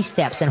just baby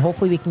steps, and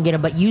hopefully we can get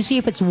them. But usually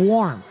if it's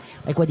warm,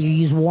 like whether you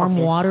use warm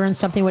water and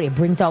something, it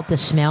brings out the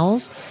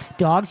smells.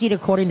 Dogs eat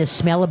according to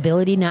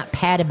smellability, not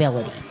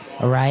patability.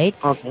 All right?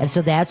 Okay. And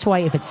so that's why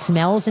if it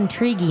smells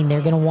intriguing, they're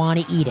going to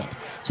want to eat it.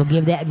 So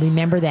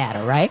remember that,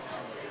 all right?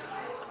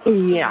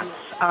 Yes.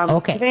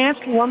 Okay. Can I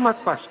ask you one more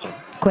question?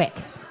 Quick.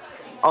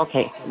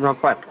 Okay, real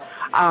quick.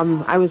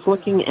 I was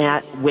looking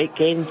at weight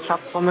gain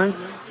supplements.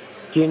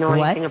 Do you know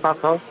What? anything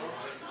about those?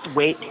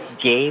 Weight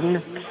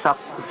gain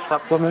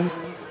supplements?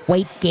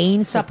 Weight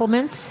gain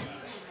supplements?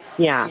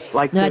 Yeah,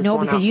 like there's No,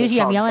 one because out there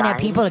usually I'm called yelling at Dime.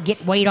 people to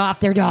get weight off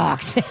their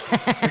dogs.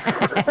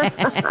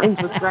 I'm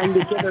just trying to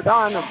get it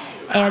on them.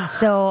 And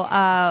so,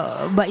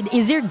 but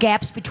is there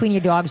gaps between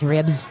your dog's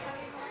ribs?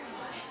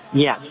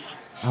 Yes.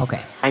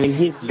 Okay. I mean,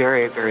 he's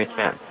very, very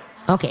thin.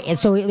 Okay, and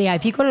so yeah,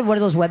 if you go to one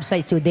of those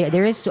websites too,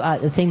 there is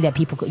a thing that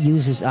people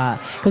use is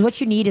because what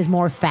you need is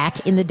more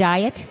fat in the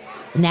diet,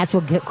 and that's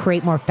what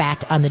create more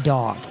fat on the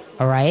dog.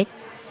 All right,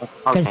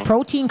 because Okay.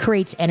 protein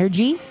creates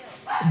energy,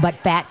 but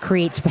fat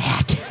creates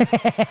fat.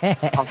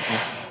 Okay.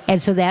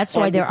 And so that's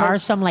why And there are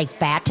because- some like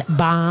fat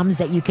bombs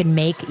that you can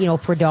make,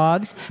 for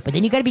dogs. But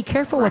then you got to be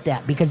careful with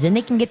that because then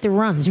they can get the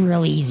runs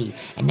real easy.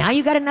 And now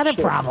you got another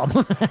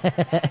problem.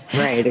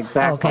 Right,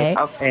 exactly.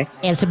 Okay.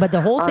 And so, but the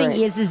whole All thing right.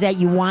 is that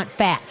you want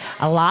fat.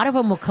 A lot of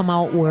them will come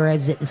out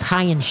whereas it's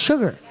high in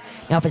sugar.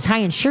 Now, if it's high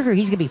in sugar,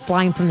 he's going to be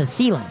flying from the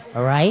ceiling.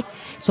 All right.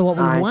 So what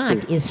we I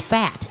want see. is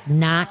fat,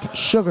 not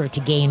sugar, to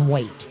gain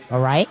weight. All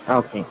right.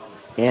 Okay.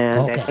 And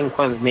Okay. I think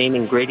one of the main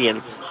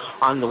ingredients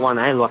on the one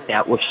I looked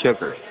at was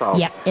sugar. So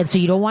Yep, and so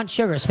you don't want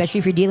sugar, especially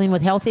if you're dealing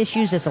with health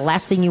issues. That's the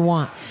last thing you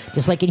want.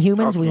 Just like in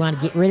humans, we Okay. want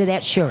to get rid of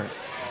that sugar,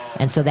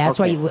 and so that's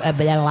Okay. why.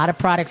 But a lot of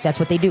products, that's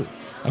what they do.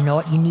 And know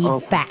what? You need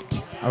Okay.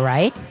 fat. All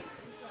right.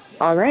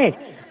 All right.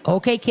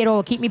 Okay,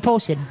 kiddo. Keep me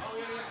posted.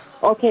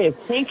 Okay.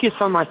 Thank you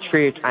so much for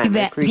your time. You I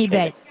bet. appreciate You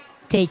bet. it.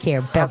 Take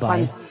care. Bye Have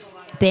bye.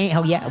 fun.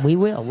 Oh yeah, we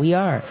will. We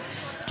are.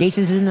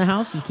 Jason's in the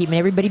house. He's keeping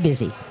everybody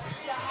busy.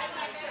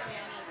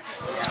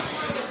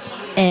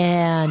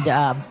 And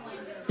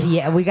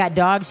yeah, we got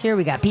dogs here.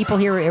 We got people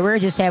here. We're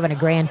just having a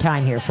grand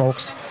time here,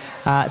 folks.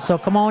 So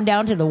come on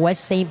down to the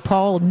West St.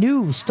 Paul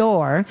new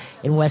store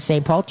in West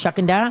St. Paul, Chuck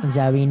and Don's.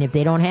 I mean, if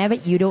they don't have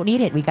it, you don't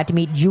need it. We got to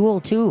meet Jewel,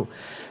 too.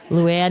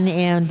 Luann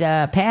and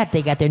Pat,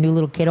 they got their new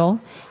little kiddo.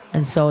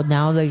 And so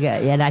now they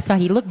got, and I thought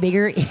he looked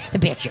bigger in the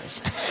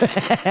pictures.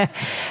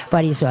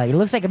 But he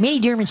looks like a mini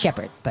German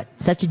Shepherd, but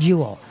such a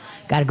jewel.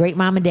 Got a great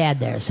mom and dad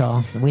there,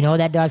 so we know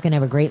that dog's going to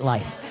have a great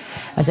life.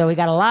 And so we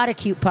got a lot of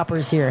cute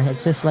puppers here.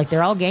 It's just like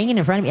they're all ganging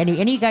in front of me. Any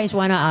of you guys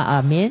want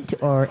a mint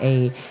or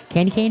a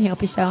candy cane?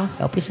 Help yourself.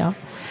 Help yourself.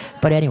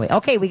 But anyway,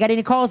 okay, we got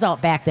any calls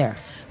out back there?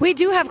 We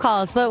do have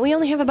calls, but we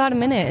only have about a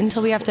minute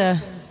until we have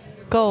to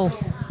go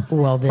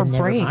Well, then for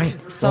never break. mind.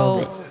 So Well,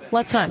 then-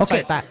 let's not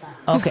start that.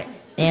 Okay.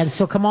 And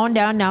so come on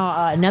down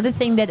now. Another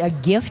thing that a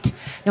gift.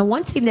 Now,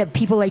 one thing that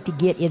people like to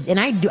get is, and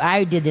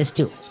I did this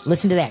too.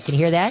 Listen to that. Can you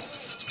hear that?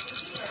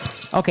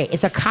 Okay,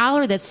 it's a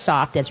collar that's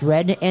soft, that's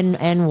red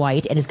and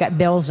white, and it's got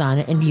bells on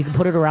it, and you can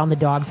put it around the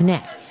dog's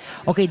neck.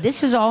 Okay,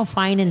 this is all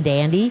fine and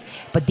dandy,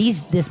 but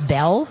this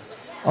bell.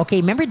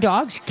 Okay, remember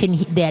dogs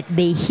that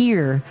they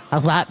hear a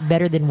lot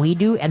better than we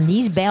do, and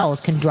these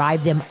bells can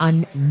drive them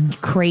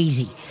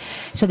crazy.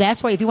 So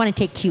that's why if you want to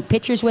take cute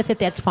pictures with it,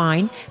 that's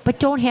fine. But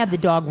don't have the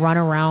dog run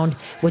around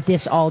with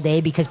this all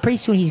day because pretty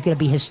soon he's going to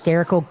be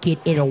hysterical. Get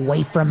it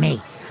away from me.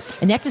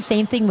 And that's the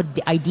same thing with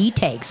ID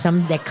tags,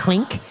 some that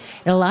clink.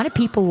 And a lot of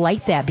people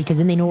like that because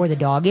then they know where the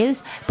dog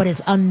is, but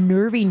it's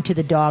unnerving to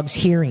the dog's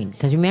hearing.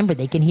 Because remember,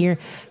 they can hear,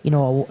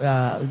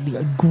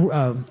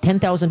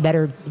 10,000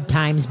 better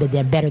times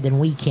better than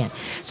we can.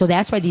 So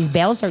that's why these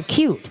bells are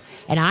cute.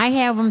 And I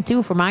have them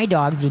too for my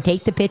dogs. You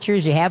take the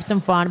pictures, you have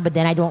some fun, but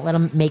then I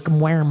don't make them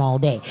wear them all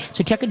day.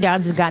 So Chuck and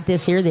Don's has got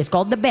this here. It's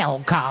called the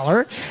bell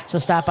collar. So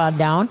stop on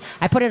down.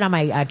 I put it on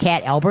my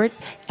cat, Albert.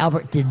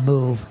 Albert didn't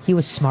move. He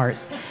was smart.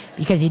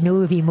 Because he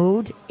knew if he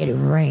moved, it'd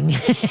ring.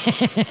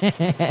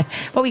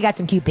 But we got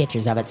some cute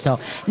pictures of it. So,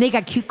 and they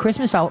got cute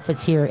Christmas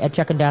outfits here at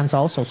Chuck and Don's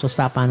also. So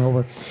stop on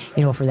over,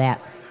 for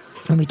that.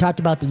 And we talked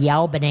about the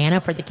Yow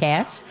banana for the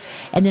cats.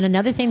 And then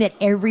another thing that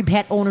every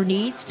pet owner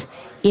needs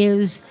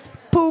is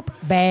poop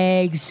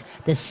bags.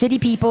 The city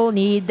people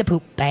need the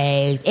poop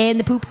bags and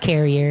the poop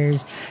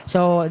carriers.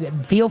 So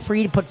feel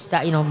free to put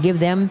give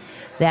them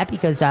that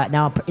because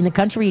now in the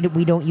country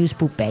we don't use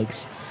poop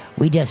bags.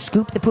 We just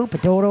scoop the poop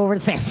and throw it over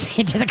the fence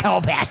into the cow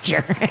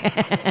pasture.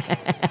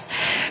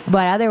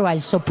 But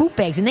otherwise, so poop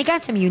bags. And they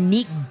got some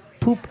unique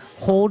poop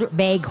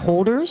bag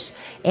holders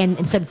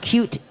and some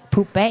cute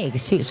poop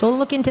bags too. So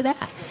look into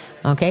that.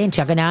 Okay, and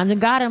Chuck and Don's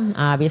got them,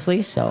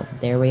 obviously. So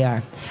there we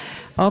are.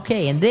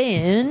 Okay, and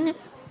then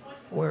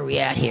where are we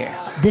at here?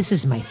 This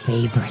is my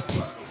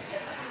favorite.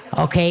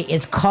 Okay,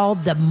 it's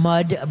called the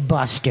Mud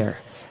Buster.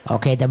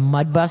 Okay, the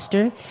Mud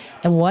Buster.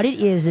 And what it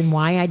is and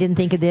why I didn't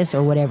think of this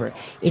or whatever,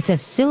 it's a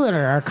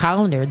cylinder or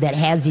colander that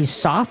has these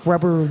soft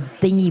rubber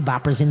thingy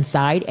boppers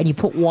inside, and you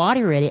put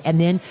water in it, and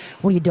then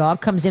when your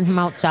dog comes in from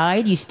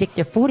outside, you stick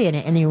their foot in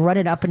it, and then you run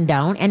it up and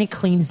down, and it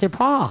cleans their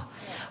paw.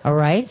 All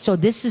right, so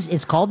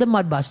it's called the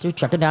Mud Buster.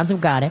 Chuck and Don's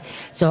have got it.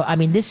 So, I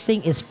mean, this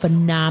thing is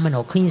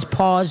phenomenal. Cleans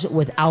paws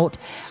without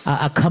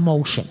a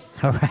commotion.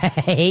 All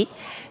right,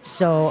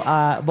 so,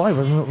 boy,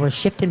 we're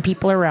shifting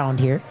people around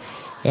here.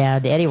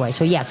 And anyway,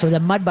 so the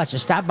Mud Buster,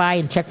 stop by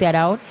and check that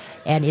out.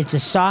 And it's a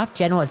soft,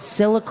 gentle, it's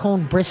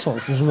silicone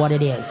bristles is what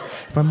it is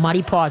for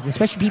muddy paws,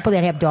 especially people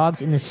that have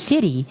dogs in the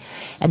city.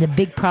 And the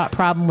big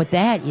problem with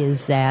that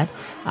is that,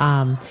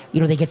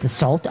 they get the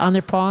salt on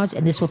their paws,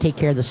 and this will take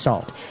care of the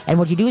salt. And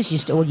what you do is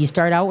you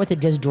start out with it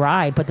just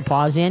dry, put the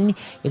paws in,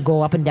 you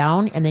go up and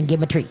down, and then give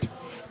them a treat.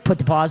 Put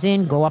the paws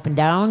in, go up and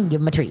down, give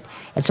them a treat.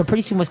 And so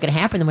pretty soon what's going to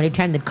happen, when every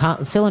time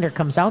the cylinder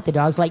comes out, the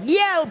dog's like,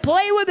 yeah,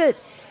 play with it.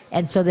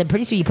 And so then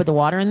pretty soon you put the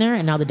water in there,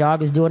 and now the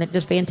dog is doing it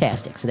just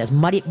fantastic. So that's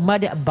Mud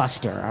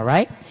Buster, all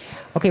right?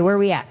 Okay, where are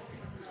we at?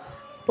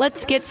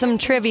 Let's get some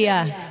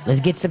trivia.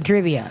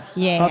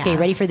 Yeah. Okay,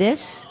 ready for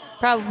this?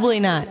 Probably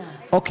not.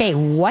 Okay,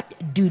 what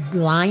do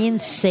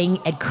lions sing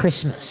at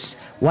Christmas?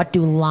 We'll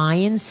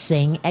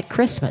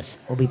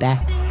be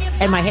back.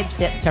 And my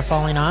headsets are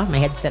falling off.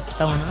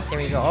 There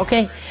we go.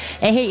 Okay.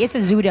 Hey, it's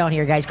a zoo down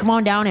here, guys. Come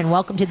on down and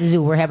welcome to the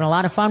zoo. We're having a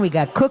lot of fun. We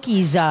got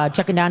cookies.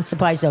 Chuck and Don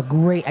supplies are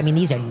great. I mean,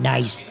 these are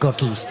nice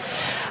cookies.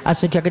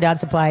 So Chuck and Don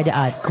supplied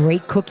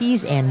great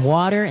cookies and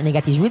water, and they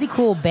got these really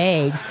cool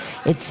bags.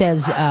 It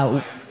says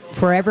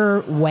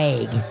Forever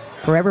Wagging,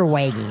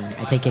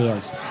 I think it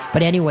is.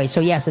 But anyway,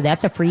 so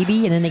that's a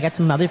freebie. And then they got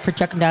some other for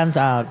Chuck and Don's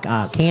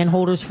can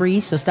holders free.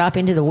 So stop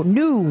into the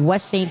new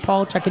West St.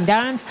 Paul Chuck and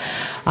Don's,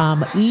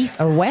 east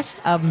or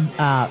west of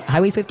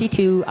Highway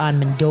 52 on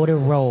Mendota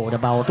Road.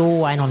 About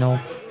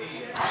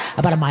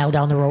a mile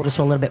down the road or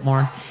so, a little bit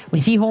more. When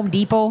you see Home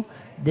Depot,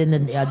 then the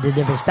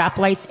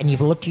stoplights, and you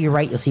look to your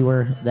right, you'll see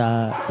where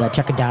the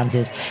Chuck and Don's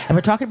is. And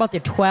we're talking about the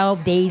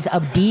 12 days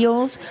of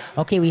deals.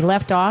 Okay, we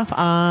left off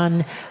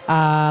on,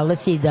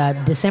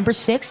 the December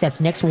 6th. That's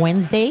next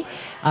Wednesday.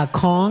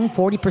 Kong,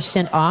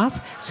 40%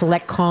 off.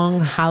 Select Kong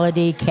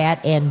holiday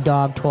cat and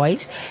dog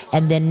toys.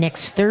 And then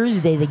next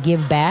Thursday, the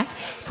give back.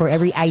 For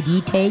every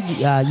ID tag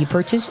you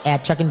purchase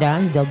at Chuck and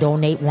Don's, they'll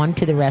donate one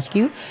to the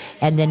rescue.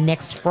 And then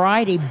next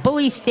Friday,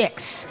 bully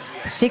sticks.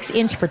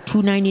 6-inch for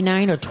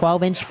 $2.99 or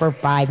 12-inch for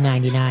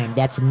 $5.99.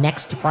 That's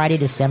next Friday,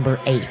 December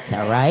 8th,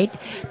 all right?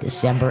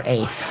 December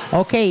 8th.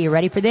 Okay, you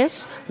ready for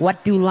this?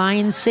 What do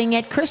lions sing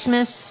at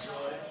Christmas?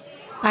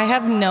 I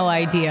have no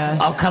idea.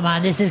 Oh, come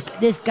on. Think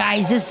about it.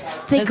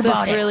 Is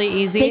this really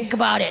easy? Think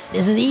about it.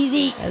 This is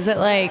easy. Is it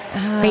like...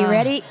 Are you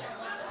ready?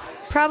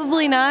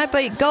 Probably not,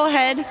 but go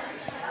ahead.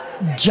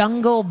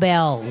 Jungle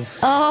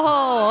bells.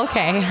 Oh,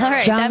 okay. All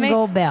right.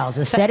 Jungle bells.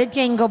 Instead of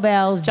jingle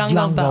bells,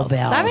 jungle bells.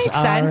 That makes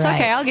sense. Right.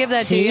 Okay, I'll give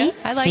that to you.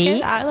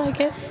 I like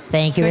it.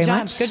 Thank you very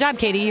much. Good job,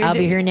 Katie. I'll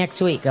be here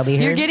next week.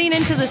 You're getting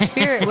into the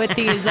spirit with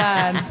these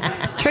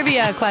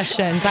trivia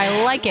questions.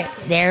 I like it.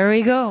 There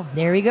we go.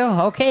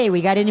 Okay,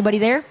 we got anybody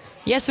there?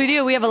 Yes, we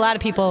do. We have a lot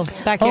of people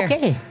back here.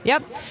 Okay.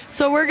 Yep.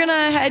 So we're going to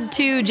head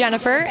to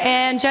Jennifer,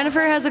 and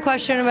Jennifer has a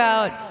question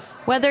about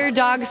whether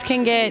dogs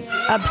can get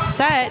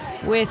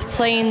upset with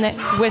playing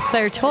with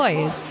their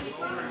toys.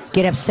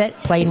 Get upset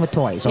playing with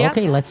toys. Yep.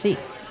 Okay, let's see.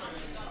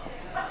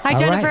 Hi,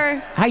 Jennifer.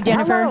 Right. Hi,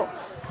 Jennifer. Hello.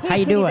 Hey, how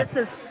you doing?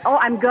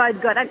 I'm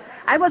good.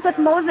 I was with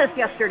Moses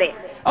yesterday.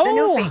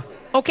 Oh,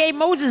 okay,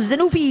 Moses, the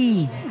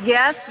Newfie.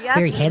 Yes.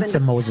 Very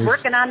handsome Moses.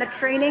 Working on the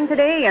training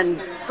today and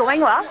it's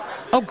going well.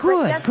 Oh,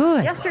 good,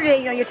 good.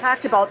 Yesterday, you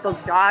talked about those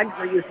dogs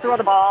where you throw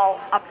the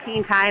ball up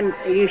 10 times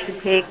and you should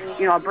take,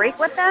 a break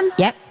with them.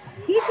 Yep.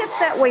 He gets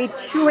that way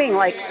chewing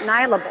like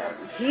Nyla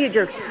Bone. He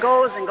just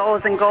goes and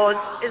goes and goes.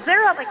 Is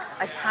there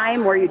a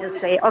time where you just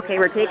say, okay,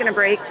 we're taking a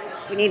break,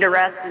 we need to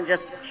rest and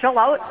just chill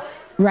out?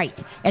 Right.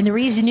 And the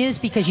reason is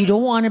because you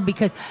don't want to,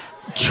 because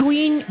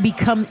chewing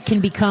can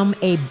become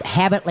a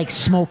habit like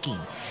smoking.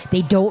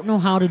 They don't know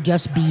how to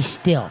just be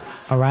still.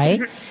 All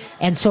right? Mm-hmm.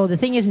 And so the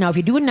thing is now, if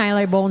you're doing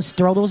Nyla bones,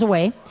 throw those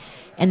away.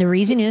 And the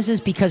reason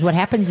is because what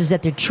happens is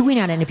that they're chewing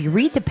on it. And if you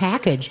read the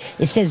package,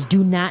 it says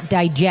do not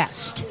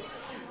digest.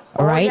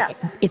 All right?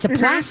 Yeah. It's a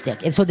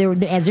plastic. And so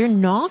as they're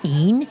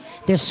gnawing,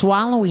 they're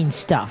swallowing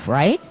stuff,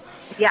 right?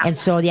 Yeah. And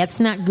so that's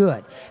not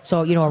good.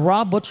 So, a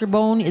raw butcher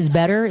bone is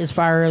better as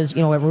far as, at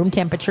room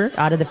temperature,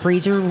 out of the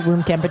freezer,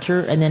 room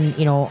temperature. And then,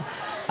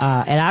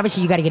 and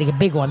obviously you got to get a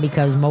big one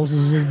because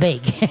Moses is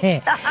big.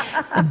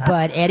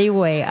 But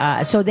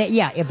anyway, so that,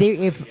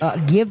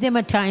 if give them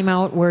a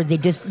timeout where they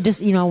just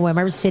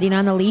remember sitting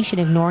on the leash and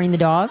ignoring the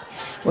dog,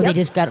 or they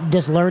just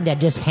learn to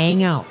just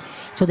hang out.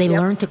 So they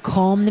learn to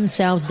calm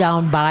themselves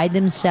down by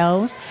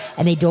themselves,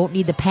 and they don't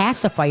need the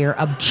pacifier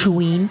of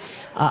chewing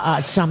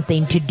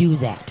something to do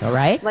that, all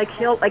right? Like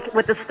he'll, like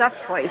with the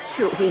stuffed toys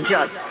too, he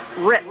just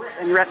rips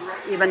and rips,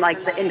 even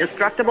like the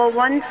indestructible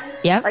ones.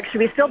 Yeah. Like,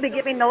 should we still be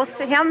giving those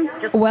to him?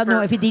 Just Well,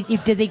 no. If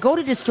they go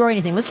to destroy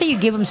anything, let's say you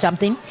give him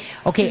something,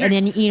 okay, and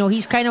then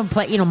he's kind of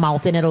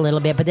mouthing it a little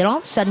bit, but then all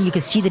of a sudden you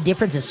can see the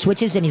difference. It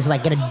switches, and he's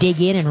like going to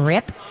dig in and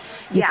rip.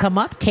 You come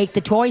up, take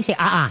the toy, say,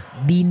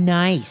 be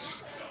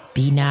nice,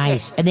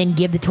 and then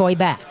give the toy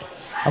back.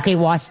 Okay,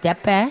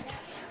 step back.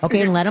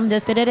 Okay, and let him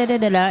just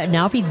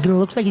Now, if he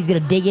looks like he's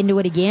going to dig into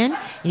it again,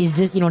 and he's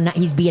just,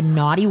 he's being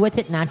naughty with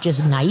it, not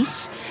just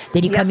nice,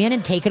 then you come in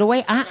and take it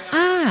away.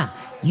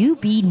 You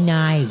be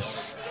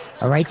nice.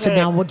 All right, so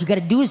now what you got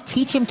to do is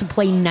teach him to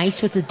play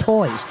nice with the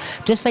toys,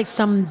 just like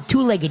some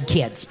two-legged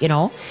kids,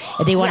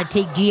 If they want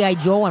to take G.I.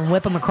 Joe and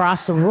whip him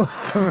across the room,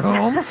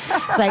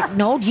 it's like,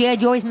 no, G.I.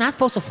 Joe is not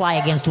supposed to fly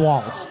against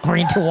walls or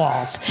into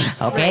walls,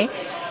 okay?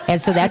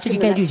 And so that's what you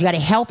got to do. Is you got to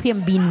help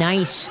him be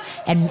nice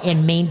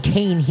and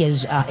maintain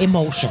his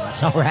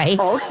emotions, all right?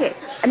 Okay.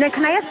 And then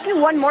can I ask you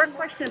one more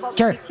question about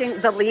teaching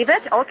the Leave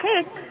It?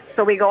 Okay.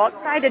 So we go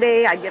outside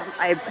today.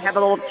 I have a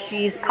little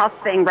cheese puff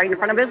thing right in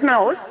front of his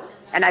nose,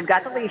 and I've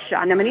got the leash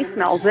on him, and he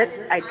smells it.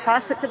 I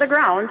toss it to the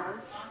ground,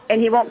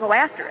 and he won't go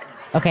after it.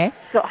 Okay.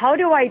 So how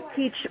do I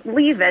teach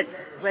Leave It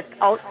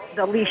without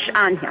the leash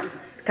on him?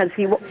 Because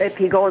if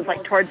he goes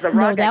like towards the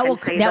rug, that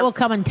will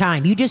come in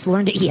time. You just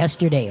learned it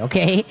yesterday,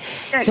 okay?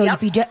 So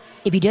if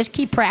you just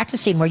keep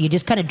practicing, where you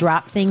just kind of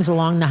drop things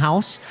along the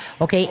house,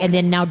 okay, and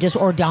then now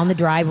or down the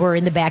driveway or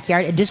in the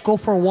backyard, and just go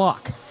for a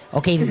walk,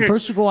 okay?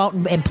 First you go out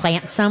and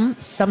plant some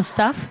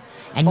stuff.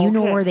 And you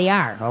know where they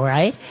are, all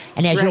right?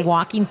 And as you're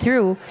walking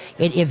through,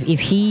 if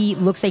he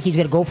looks like he's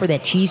going to go for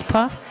that cheese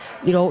puff,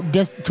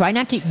 just try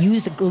not to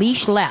use the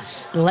leash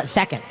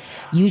second.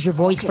 Use your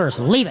voice first.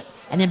 Leave it.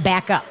 And then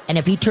back up. And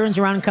if he turns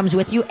around and comes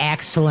with you,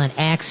 excellent.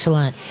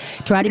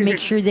 Try to make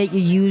sure that you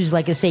use,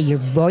 like I say, your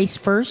voice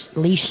first,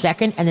 leash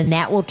second, and then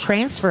that will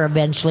transfer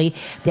eventually,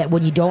 that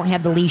when you don't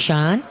have the leash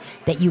on,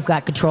 that you've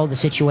got control of the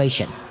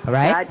situation, all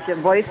right? Gotcha.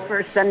 Voice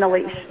first, then the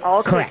leash.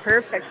 Okay, correct.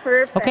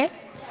 Perfect. Okay.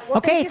 Well,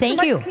 okay,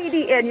 thank you. So much,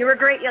 Katie, and you were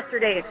great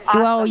yesterday.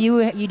 Awesome. Well,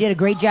 you did a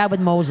great job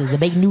with Moses, the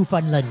big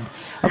Newfoundland.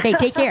 Okay,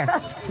 take care.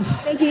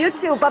 Thank you. You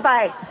too.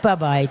 Bye-bye.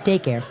 Bye-bye.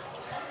 Take care.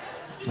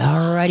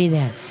 All righty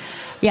then.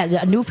 Yeah, the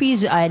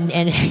Newfies,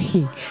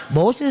 and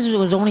Moses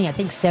was only, I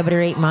think, 7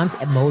 or 8 months,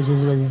 and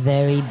Moses was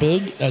very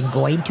big and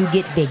going to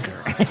get bigger.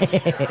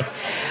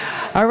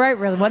 All right,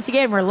 once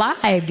again, we're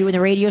live doing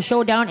the radio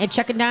show down at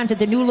Chuck and Don's at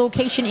the new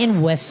location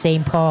in West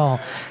St. Paul,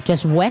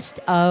 just west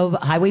of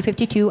Highway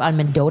 52 on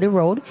Mendota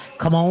Road.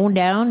 Come on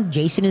down.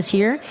 Jason is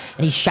here,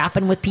 and he's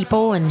shopping with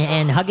people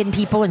and hugging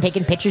people and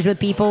taking pictures with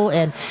people.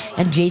 And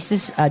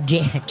Jason,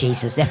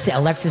 that's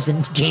Alexis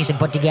and Jason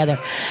put together.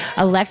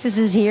 Alexis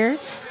is here,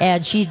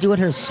 and she's doing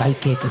her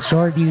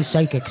Shoreview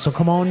Psychic. So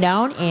come on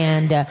down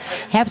and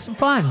have some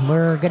fun.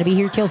 We're going to be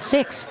here till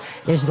 6.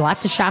 There's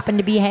lots of shopping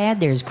to be had.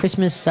 There's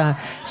Christmas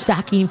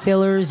stocking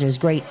fillers. There's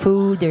great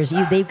food.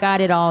 They've got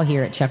it all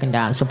here at Chuck and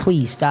Don. So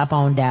please stop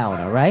on down.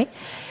 All right.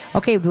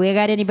 Okay. Do we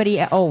got anybody?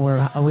 Oh,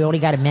 we only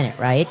got a minute,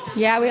 right?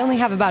 Yeah, we only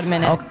have about a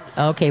minute.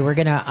 Okay. We're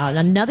gonna.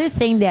 Another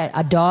thing that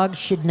a dog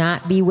should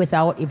not be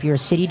without, if you're a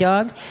city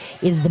dog,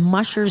 is the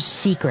Musher's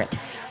Secret.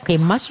 Okay,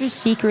 Musher's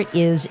Secret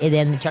is, and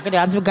then Chuck and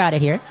Don's got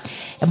it here.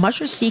 And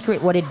Musher's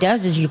Secret, what it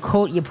does is you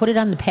put it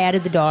on the pad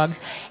of the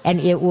dogs, and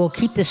it will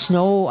keep the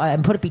snow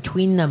and put it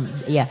between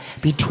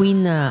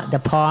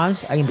the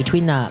paws,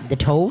 between the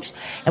toes.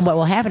 And what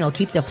will happen, it'll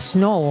keep the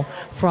snow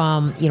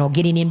from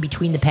getting in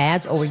between the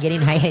pads. Oh, we're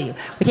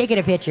taking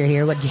a picture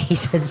here. What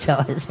Jason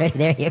saw is right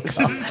there. You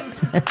go,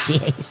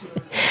 Jason.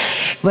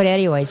 But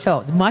anyway,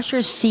 so the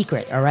Musher's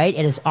Secret, all right?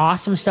 It is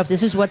awesome stuff.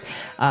 This is what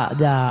like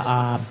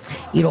the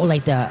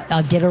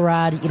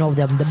Iditarod,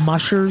 the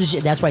mushers.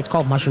 That's why it's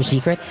called Musher's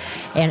Secret.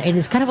 And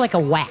it's kind of like a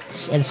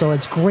wax. And so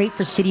it's great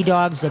for city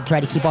dogs that try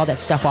to keep all that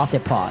stuff off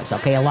their paws,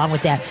 okay? Along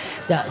with that,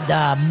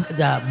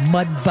 the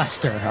Mud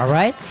Buster, all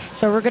right?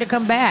 So we're going to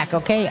come back,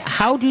 okay?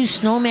 How do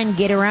snowmen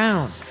get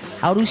around?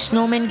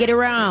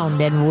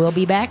 And we'll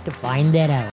be back to find that out.